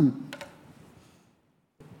Vietnam.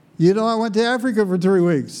 I went to Africa for 3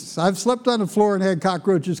 weeks. I've slept on the floor and had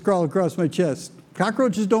cockroaches crawl across my chest.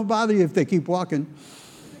 Cockroaches don't bother you if they keep walking.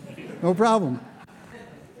 No problem.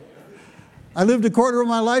 I lived a quarter of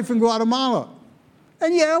my life in Guatemala.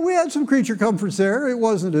 And yeah, we had some creature comforts there. It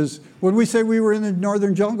wasn't as, when we say we were in the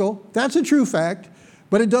northern jungle, that's a true fact,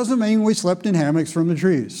 but it doesn't mean we slept in hammocks from the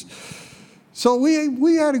trees. So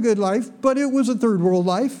we had a good life, but it was a third world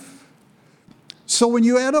life. So when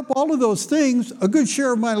you add up all of those things, a good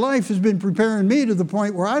share of my life has been preparing me to the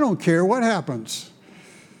point where I don't care what happens.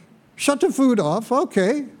 Shut the food off,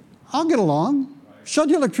 okay, I'll get along. Shut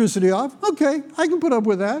the electricity off, okay, I can put up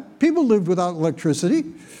with that. People lived without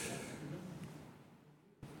electricity.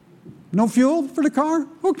 No fuel for the car?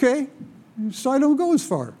 Okay, so I don't go as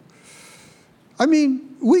far. I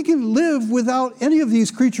mean, we can live without any of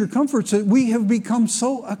these creature comforts that we have become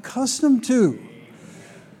so accustomed to.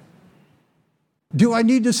 Do I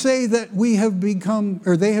need to say that we have become,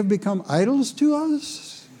 or they have become idols to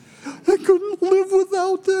us? I couldn't live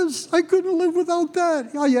without this. I couldn't live without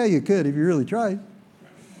that. Oh, yeah, you could if you really tried.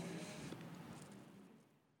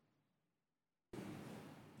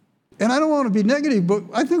 And I don't want to be negative, but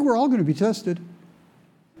I think we're all going to be tested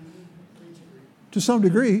to some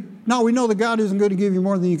degree. Now, we know that God isn't going to give you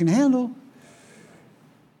more than you can handle.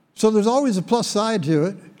 So there's always a plus side to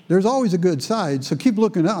it. There's always a good side. So keep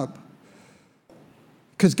looking up,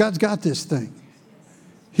 because God's got this thing.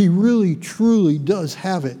 He really, truly does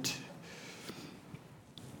have it.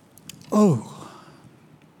 Oh.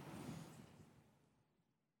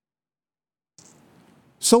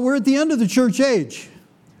 So we're at the end of the church age.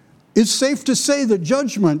 It's safe to say that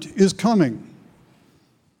judgment is coming.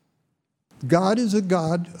 God is a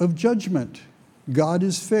God of judgment. God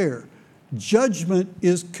is fair. Judgment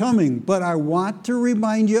is coming. But I want to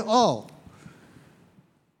remind you all,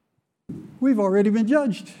 we've already been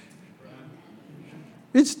judged.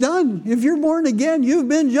 It's done. If you're born again, you've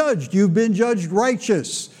been judged. You've been judged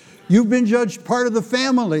righteous. You've been judged part of the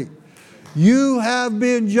family. You have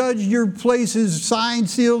been judged. Your place is signed,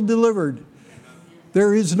 sealed, delivered.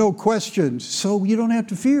 There is no question. So you don't have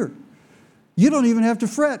to fear. You don't even have to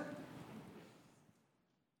fret.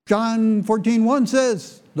 John 14:1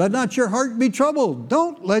 says, let not your heart be troubled.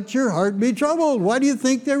 Don't let your heart be troubled. Why do you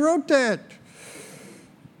think they wrote that?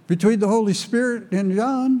 Between the Holy Spirit and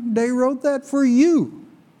John, they wrote that for you.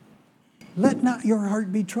 Let not your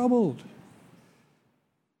heart be troubled.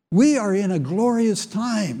 We are in a glorious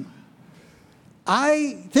time.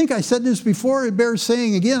 I think I said this before, it bears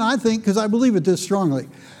saying again, I think, because I believe it this strongly.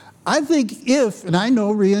 I think if, and I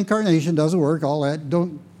know reincarnation doesn't work, all that,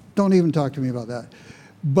 don't even talk to me about that.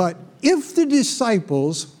 But if the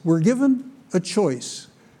disciples were given a choice,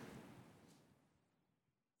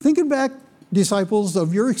 thinking back, disciples,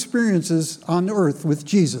 of your experiences on earth with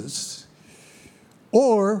Jesus,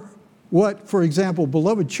 or what, for example,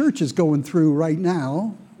 Beloved Church is going through right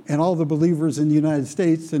now, and all the believers in the United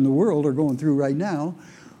States and the world are going through right now,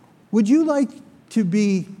 would you like to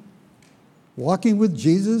be walking with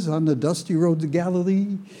Jesus on the dusty road to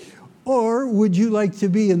Galilee? Or would you like to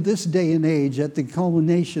be in this day and age at the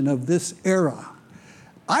culmination of this era?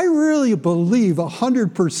 I really believe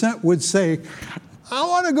 100% would say, I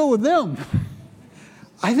want to go with them.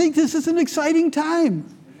 I think this is an exciting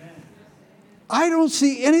time. I don't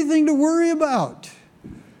see anything to worry about.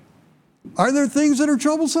 Are there things that are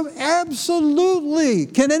troublesome? Absolutely.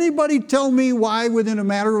 Can anybody tell me why within a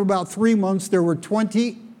matter of about 3 months there were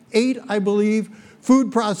 28, I believe,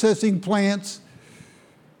 food processing plants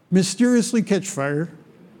mysteriously catch fire?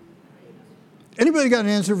 Anybody got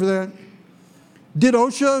an answer for that? Did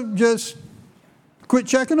OSHA just quit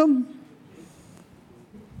checking them?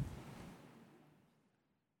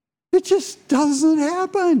 It just doesn't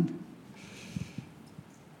happen.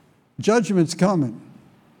 Judgment's coming.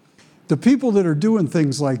 The people that are doing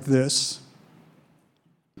things like this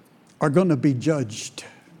are going to be judged.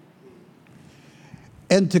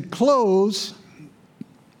 And to close,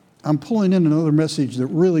 I'm pulling in another message that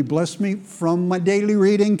really blessed me from my daily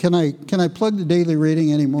reading. Can I plug the daily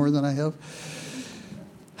reading any more than I have?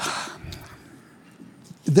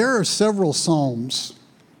 There are several Psalms,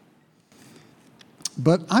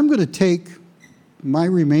 but I'm going to take my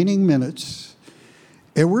remaining minutes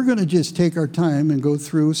and we're going to just take our time and go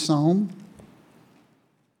through Psalm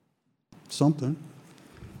something.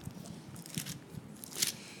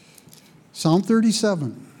 Psalm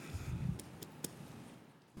 37.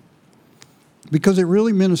 Because it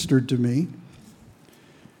really ministered to me.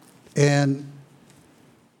 And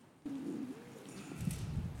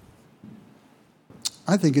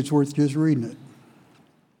I think it's worth just reading it.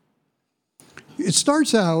 It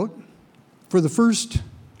starts out, for the first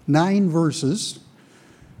 9 verses,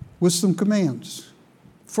 with some commands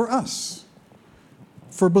for us,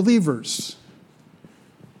 for believers.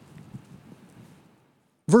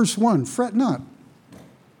 Verse 1, fret not.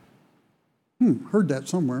 Heard that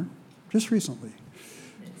somewhere just recently.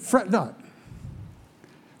 Fret not.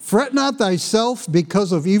 Fret not thyself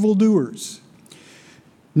because of evildoers,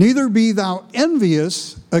 neither be thou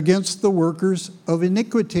envious against the workers of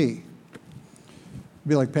iniquity.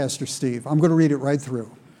 Be like Pastor Steve. I'm going to read it right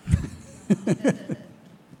through.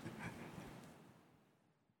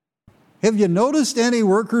 Have you noticed any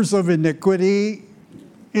workers of iniquity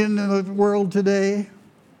in the world today?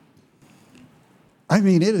 I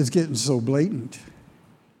mean, it is getting so blatant.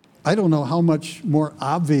 I don't know how much more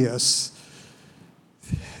obvious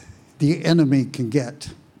the enemy can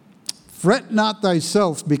get. Fret not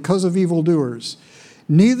thyself because of evildoers,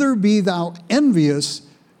 neither be thou envious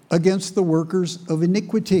against the workers of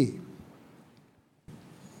iniquity.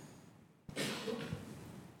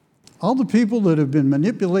 All the people that have been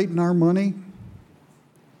manipulating our money,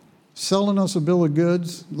 selling us a bill of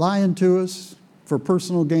goods, lying to us for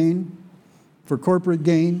personal gain, for corporate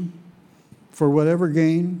gain, for whatever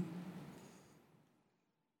gain.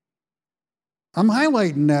 I'm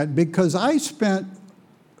highlighting that because I've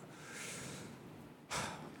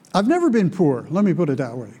never been poor. Let me put it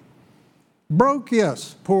that way. Broke,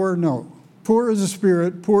 yes. Poor, no. Poor is a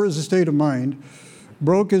spirit. Poor is a state of mind.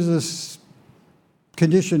 Broke is a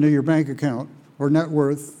condition of your bank account or net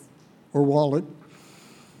worth or wallet.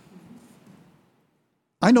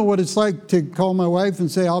 I know what it's like to call my wife and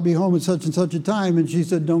say, I'll be home at such and such a time. And she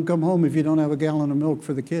said, don't come home if you don't have a gallon of milk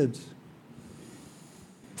for the kids.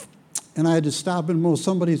 And I had to stop and mow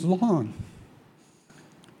somebody's lawn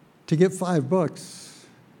to get $5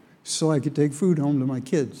 so I could take food home to my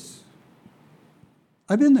kids.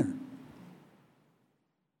 I've been there.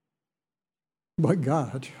 But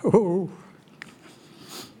God,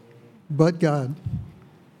 but God.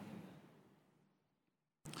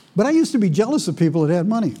 But I used to be jealous of people that had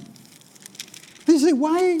money. They say,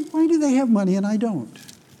 why do they have money and I don't?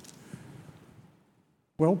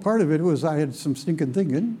 Well, part of it was I had some stinking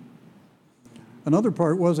thinking. Another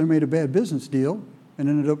part was I made a bad business deal and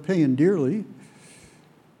ended up paying dearly.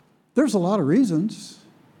 There's a lot of reasons.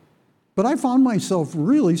 But I found myself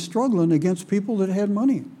really struggling against people that had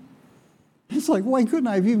money. It's like, why couldn't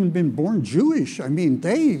I have even been born Jewish? I mean,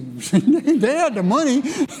 they had the money.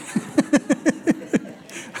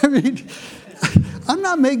 I mean, I'm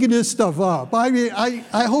not making this stuff up. I mean,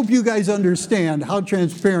 I hope you guys understand how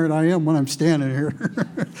transparent I am when I'm standing here.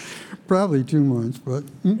 Probably too much, but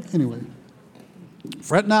anyway.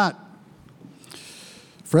 Fret not.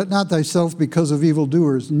 Fret not thyself because of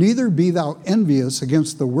evildoers, neither be thou envious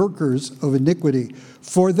against the workers of iniquity,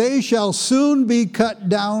 for they shall soon be cut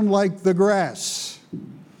down like the grass.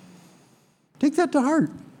 Take that to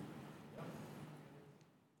heart.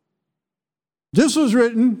 This was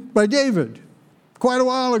written by David quite a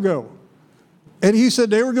while ago. And he said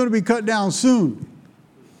they were going to be cut down soon.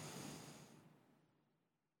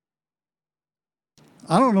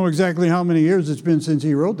 I don't know exactly how many years it's been since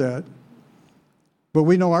he wrote that. But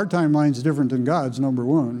we know our timeline's different than God's, number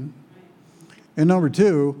one. And number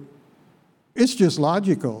two, it's just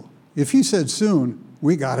logical. If he said soon,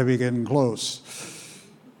 we got to be getting close.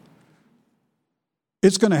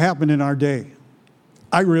 It's going to happen in our day.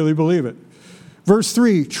 I really believe it. Verse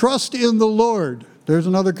 3, trust in the Lord. There's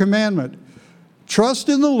another commandment. Trust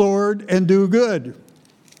in the Lord and do good.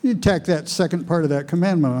 You tack that second part of that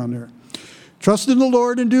commandment on there. Trust in the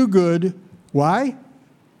Lord and do good. Why?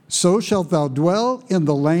 So shalt thou dwell in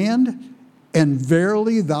the land, and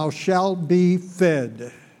verily thou shalt be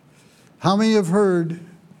fed. How many have heard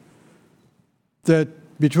that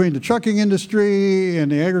between the trucking industry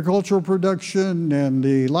and the agricultural production and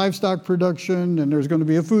the livestock production, and there's going to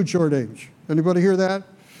be a food shortage? Anybody hear that?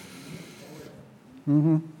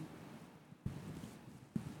 Mm-hmm.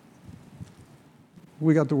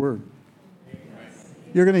 We got the word.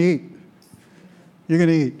 You're going to eat. You're going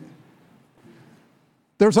to eat.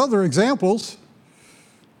 There's other examples.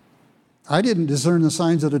 I didn't discern the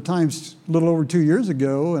signs of the times a little over 2 years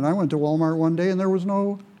ago, and I went to Walmart one day and there was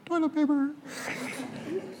no toilet paper.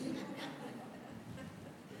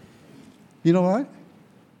 You know what?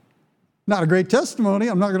 Not a great testimony.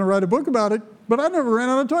 I'm not going to write a book about it, but I never ran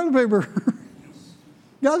out of toilet paper.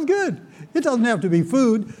 God's good. It doesn't have to be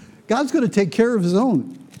food. God's going to take care of his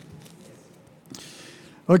own.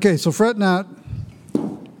 Okay, so fret not.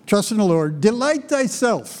 Trust in the Lord. Delight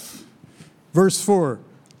thyself. Verse 4.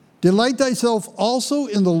 Delight thyself also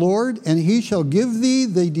in the Lord, and he shall give thee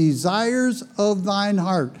the desires of thine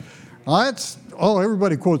heart.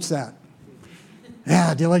 Everybody quotes that.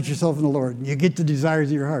 Yeah, delight yourself in the Lord, and you get the desires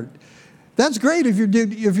of your heart. That's great if you're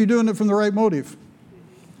doing it from the right motive.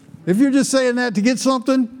 If you're just saying that to get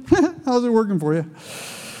something, how's it working for you?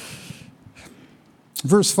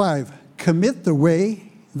 Verse 5. Commit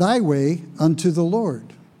thy way unto the Lord.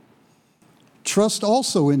 Trust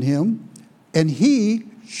also in him, and he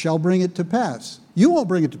shall bring it to pass. You won't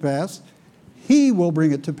bring it to pass. He will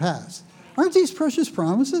bring it to pass. Aren't these precious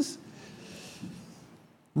promises?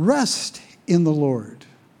 Rest in the Lord.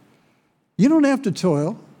 You don't have to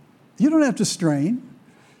toil. You don't have to strain.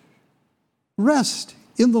 Rest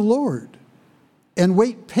in the Lord and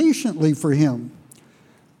wait patiently for him.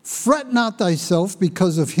 Fret not thyself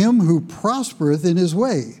because of him who prospereth in his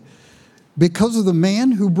way, because of the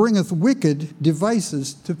man who bringeth wicked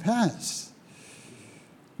devices to pass.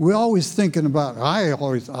 We're always thinking about,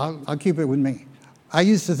 I'll keep it with me. I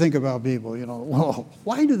used to think about people, well,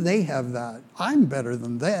 why do they have that? I'm better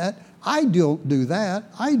than that. I don't do that.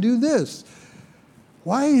 I do this.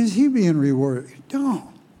 Why is he being rewarded?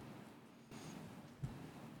 No.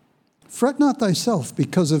 Fret not thyself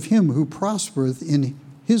because of him who prospereth in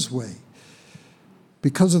his way,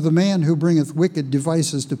 because of the man who bringeth wicked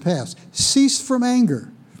devices to pass. Cease from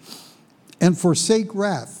anger and forsake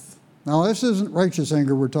wrath. Now, this isn't righteous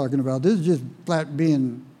anger we're talking about. This is just flat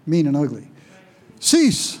being mean and ugly.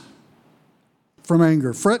 Cease from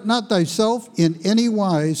anger. Fret not thyself in any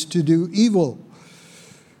wise to do evil.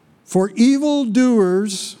 For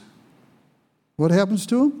evildoers, what happens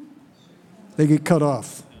to them? They get cut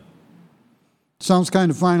off. Sounds kind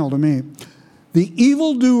of final to me. The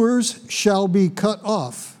evildoers shall be cut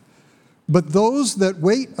off, but those that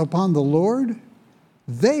wait upon the Lord,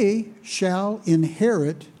 they shall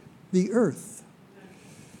inherit the earth.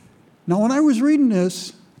 Now, when I was reading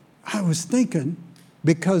this, I was thinking,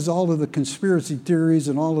 because all of the conspiracy theories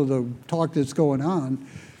and all of the talk that's going on,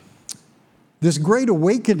 this great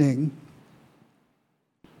awakening,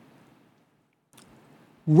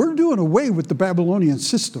 we're doing away with the Babylonian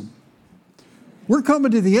system. We're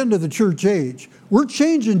coming to the end of the church age. We're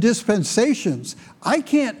changing dispensations. I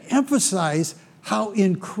can't emphasize how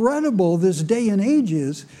incredible this day and age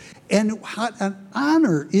is and what an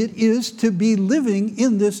honor it is to be living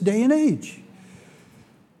in this day and age.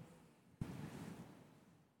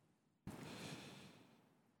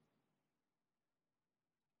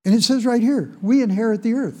 And it says right here, we inherit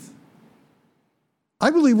the earth. I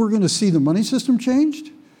believe we're going to see the money system changed.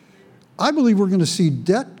 I believe we're going to see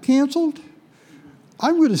debt canceled.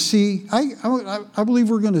 I believe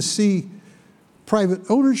we're going to see private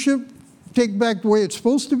ownership take back the way it's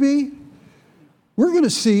supposed to be. We're going to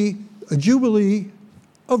see a jubilee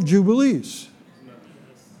of jubilees.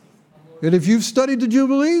 And if you've studied the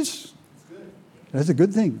jubilees, that's a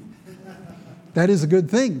good thing. That is a good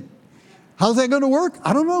thing. How's that going to work?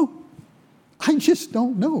 I don't know. I just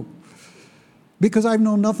don't know. Because I've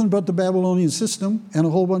known nothing but the Babylonian system and a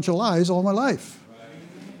whole bunch of lies all my life.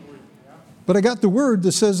 But I got the word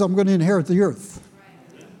that says I'm going to inherit the earth.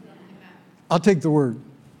 I'll take the word.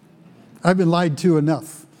 I've been lied to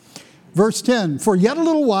enough. Verse 10, for yet a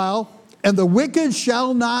little while, and the wicked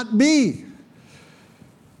shall not be.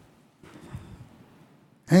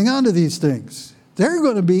 Hang on to these things. They're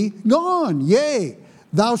going to be gone. Yea,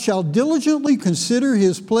 thou shalt diligently consider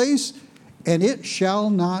his place, and it shall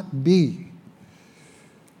not be.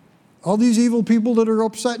 All these evil people that are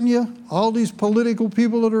upsetting you, all these political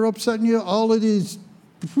people that are upsetting you, all of these,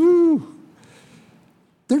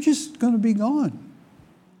 they're just going to be gone.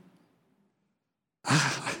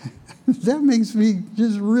 That makes me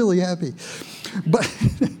just really happy. But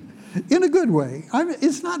in a good way.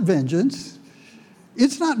 It's not vengeance.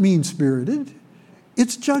 It's not mean-spirited.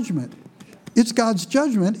 It's judgment. It's God's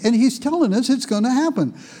judgment, and he's telling us it's going to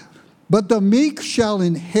happen. But the meek shall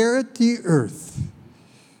inherit the earth,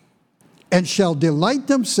 and shall delight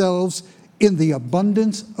themselves in the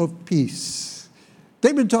abundance of peace.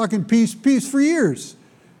 They've been talking peace for years.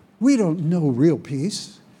 We don't know real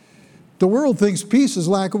peace. The world thinks peace is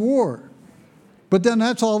lack of war. But then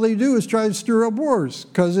that's all they do is try to stir up wars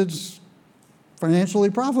because it's financially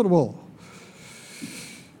profitable.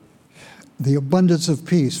 The abundance of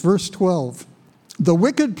peace. Verse 12. The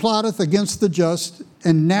wicked plotteth against the just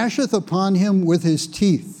and gnasheth upon him with his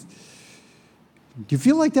teeth. Do you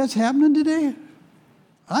feel like that's happening today?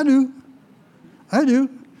 I do.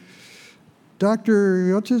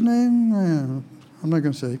 Dr. What's his name? I'm not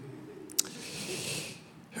going to say.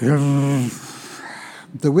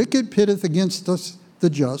 The wicked pitteth against us, the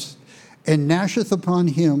just, and gnasheth upon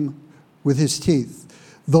him with his teeth.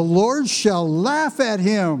 The Lord shall laugh at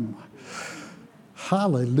him.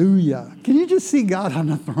 Hallelujah. Can you just see God on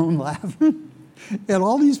the throne laughing at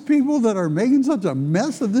all these people that are making such a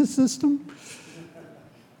mess of this system?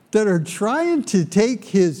 That are trying to take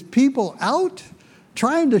his people out,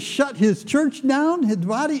 trying to shut his church down, his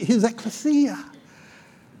body, his ecclesia.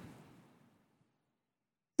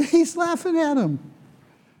 He's laughing at them.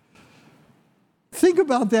 Think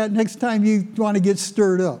about that next time you want to get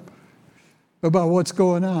stirred up about what's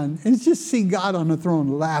going on. And just see God on the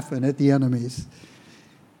throne laughing at the enemies.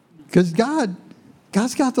 Because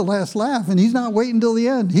God's got the last laugh, and he's not waiting till the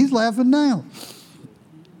end. He's laughing now.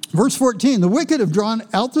 Verse 14, the wicked have drawn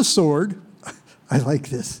out the sword. I like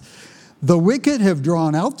this. The wicked have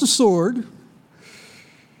drawn out the sword,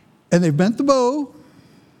 and they've bent the bow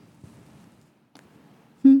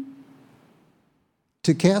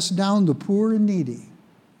to cast down the poor and needy.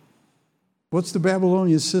 What's the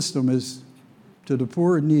Babylonian system is to the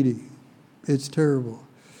poor and needy? It's terrible.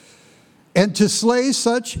 And to slay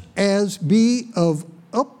such as be of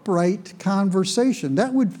upright conversation.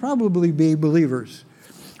 That would probably be believers.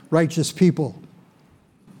 Righteous people.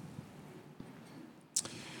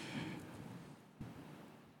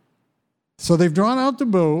 So they've drawn out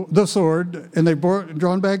the sword, and they've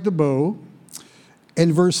drawn back the bow.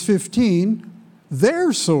 In verse 15,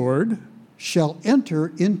 their sword shall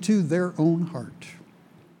enter into their own heart,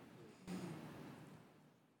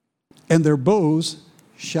 and their bows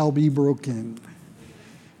shall be broken.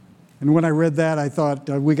 And when I read that, I thought,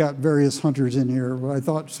 we got various hunters in here. I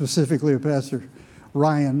thought specifically of Pastor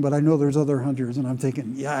Ryan, but I know there's other hunters, and I'm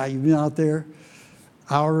thinking, yeah, you've been out there,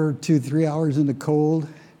 hour, 2, 3 hours in the cold,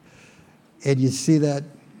 and you see that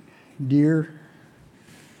deer,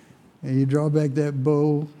 and you draw back that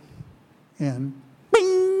bow, and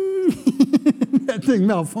bing, that thing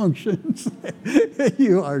malfunctions.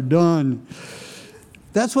 You are done.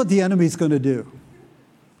 That's what the enemy's going to do.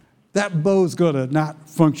 That bow's going to not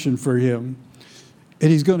function for him, and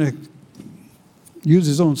he's going to use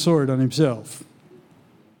his own sword on himself.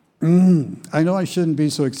 I know I shouldn't be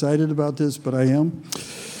so excited about this, but I am.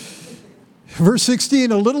 Verse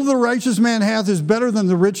 16, a little the righteous man hath is better than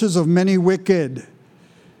the riches of many wicked.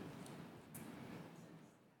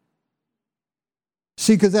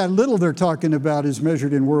 See, because that little they're talking about is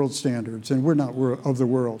measured in world standards, and we're not of the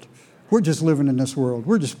world. We're just living in this world.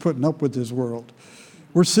 We're just putting up with this world.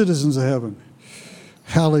 We're citizens of heaven.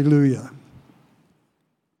 Hallelujah.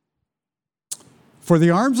 For the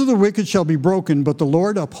arms of the wicked shall be broken, but the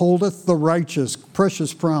Lord upholdeth the righteous.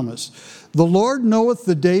 Precious promise. The Lord knoweth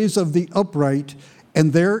the days of the upright,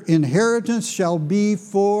 and their inheritance shall be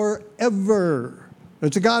forever.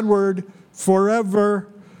 It's a God word, forever.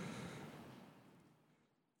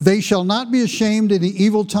 They shall not be ashamed in the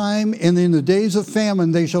evil time, and in the days of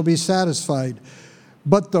famine they shall be satisfied.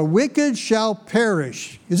 But the wicked shall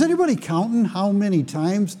perish. Is anybody counting how many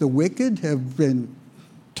times the wicked have been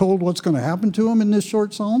told what's going to happen to them in this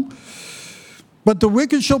short psalm? But the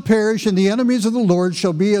wicked shall perish, and the enemies of the Lord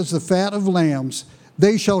shall be as the fat of lambs.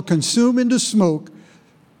 They shall consume into smoke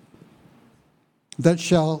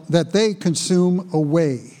that they consume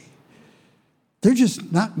away. They're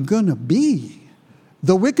just not going to be.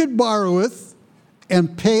 The wicked borroweth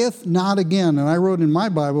and payeth not again. And I wrote in my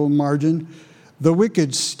Bible margin, the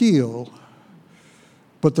wicked steal,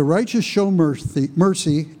 but the righteous show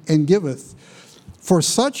mercy and giveth. For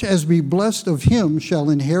such as be blessed of him shall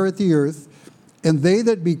inherit the earth, and they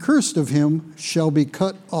that be cursed of him shall be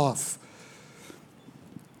cut off.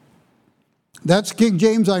 That's King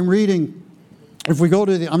James I'm reading. If we go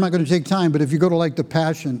to I'm not going to take time, but if you go to like the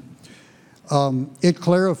Passion, it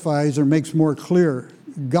clarifies or makes more clear.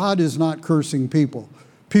 God is not cursing people.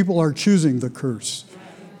 People are choosing the curse.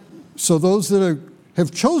 So those that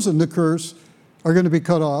have chosen the curse are going to be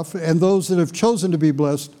cut off, and those that have chosen to be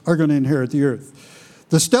blessed are going to inherit the earth.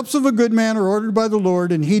 The steps of a good man are ordered by the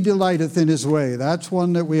Lord, and he delighteth in his way. That's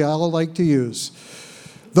one that we all like to use.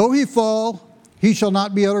 Though he fall, he shall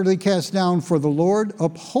not be utterly cast down, for the Lord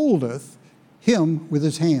upholdeth him with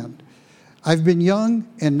his hand. I've been young,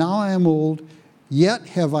 and now I am old, yet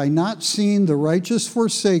have I not seen the righteous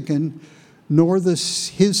forsaken, nor his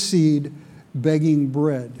seed begging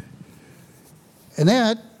bread. And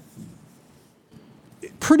that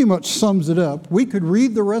pretty much sums it up. We could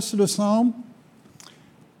read the rest of the psalm,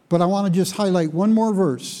 but I want to just highlight one more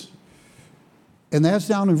verse. And that's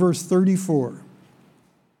down in verse 34,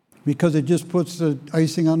 because it just puts the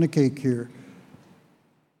icing on the cake here.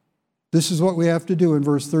 This is what we have to do in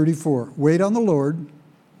verse 34. Wait on the Lord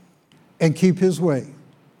and keep his way,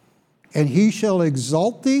 and he shall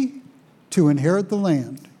exalt thee to inherit the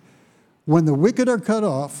land. When the wicked are cut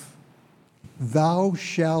off, thou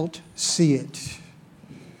shalt see it.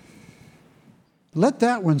 Let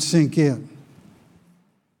that one sink in.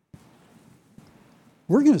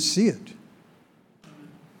 We're going to see it.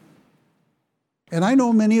 And I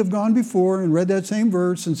know many have gone before and read that same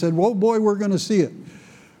verse and said, well, boy, we're going to see it.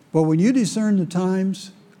 But when you discern the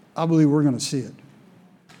times, I believe we're going to see it.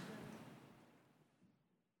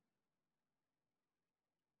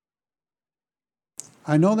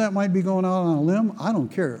 I know that might be going out on a limb. I don't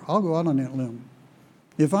care. I'll go out on that limb.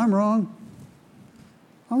 If I'm wrong,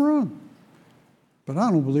 I'm wrong. But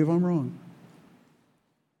I don't believe I'm wrong.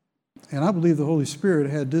 And I believe the Holy Spirit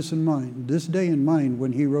had this in mind, this day in mind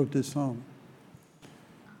when he wrote this psalm.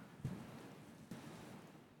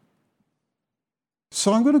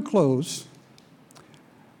 So I'm going to close.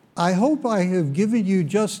 I hope I have given you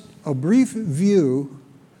just a brief view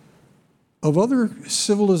of other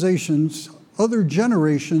civilizations, other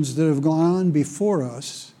generations that have gone on before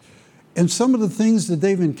us, and some of the things that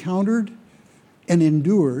they've encountered and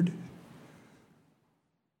endured,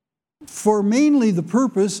 for mainly the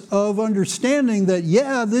purpose of understanding that,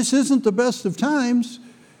 yeah, this isn't the best of times,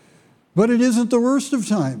 but it isn't the worst of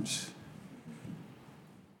times.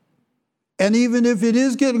 And even if it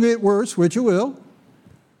is going to get worse, which it will,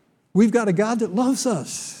 we've got a God that loves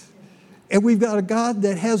us. And we've got a God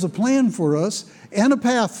that has a plan for us and a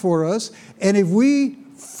path for us. And if we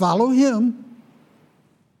follow Him,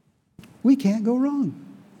 we can't go wrong.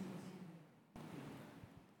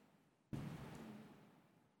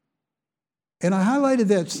 And I highlighted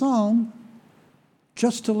that psalm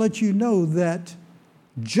just to let you know that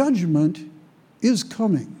judgment is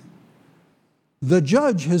coming. The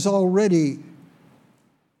judge has already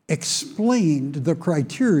explained the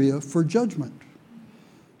criteria for judgment.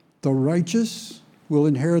 The righteous will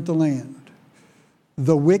inherit the land.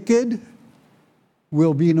 The wicked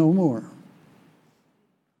will be no more.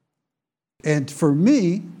 And for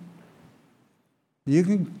me, you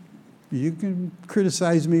can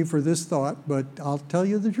criticize me for this thought, but I'll tell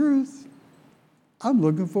you the truth. I'm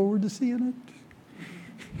looking forward to seeing it.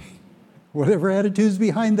 Whatever attitude's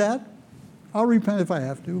behind that, I'll repent if I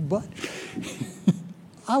have to, but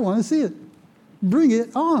I want to see it. Bring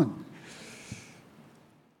it on.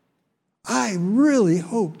 I really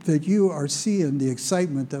hope that you are seeing the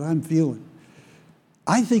excitement that I'm feeling.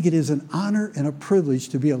 I think it is an honor and a privilege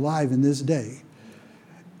to be alive in this day.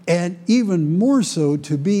 And even more so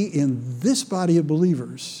to be in this body of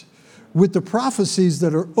believers with the prophecies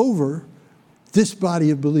that are over this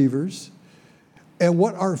body of believers and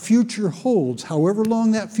what our future holds, however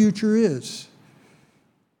long that future is.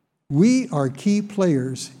 We are key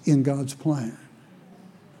players in God's plan.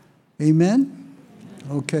 Amen?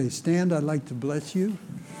 Okay, stand. I'd like to bless you.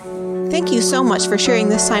 Thank you so much for sharing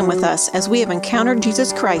this time with us as we have encountered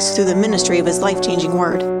Jesus Christ through the ministry of His life-changing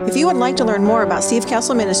Word. If you would like to learn more about Steve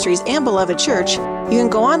Castle Ministries and Beloved Church, you can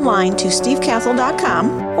go online to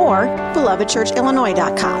stevecastle.com or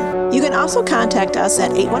belovedchurchillinois.com. You can also contact us at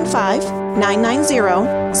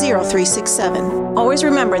 815-990-0367. Always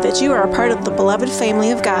remember that you are a part of the beloved family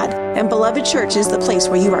of God, and Beloved Church is the place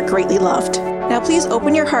where you are greatly loved. Now please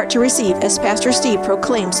open your heart to receive as Pastor Steve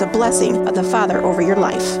proclaims the blessing of the Father over your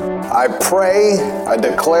life. I pray, I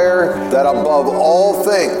declare that above all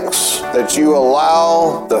things, that you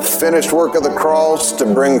allow the finished work of the cross to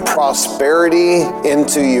bring prosperity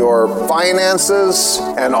into your finances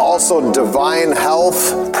and also divine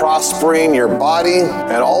health, prospering your body.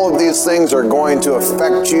 And all of these things are going to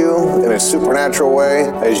affect you in a supernatural way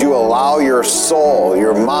as you allow your soul,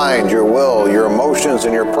 your mind, your will, your emotions,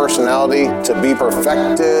 and your personality to be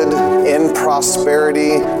perfected in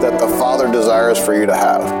prosperity that the Father desires for you to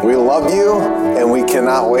have. We love you, and we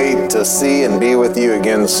cannot wait to see and be with you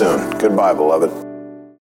again soon. Goodbye, beloved.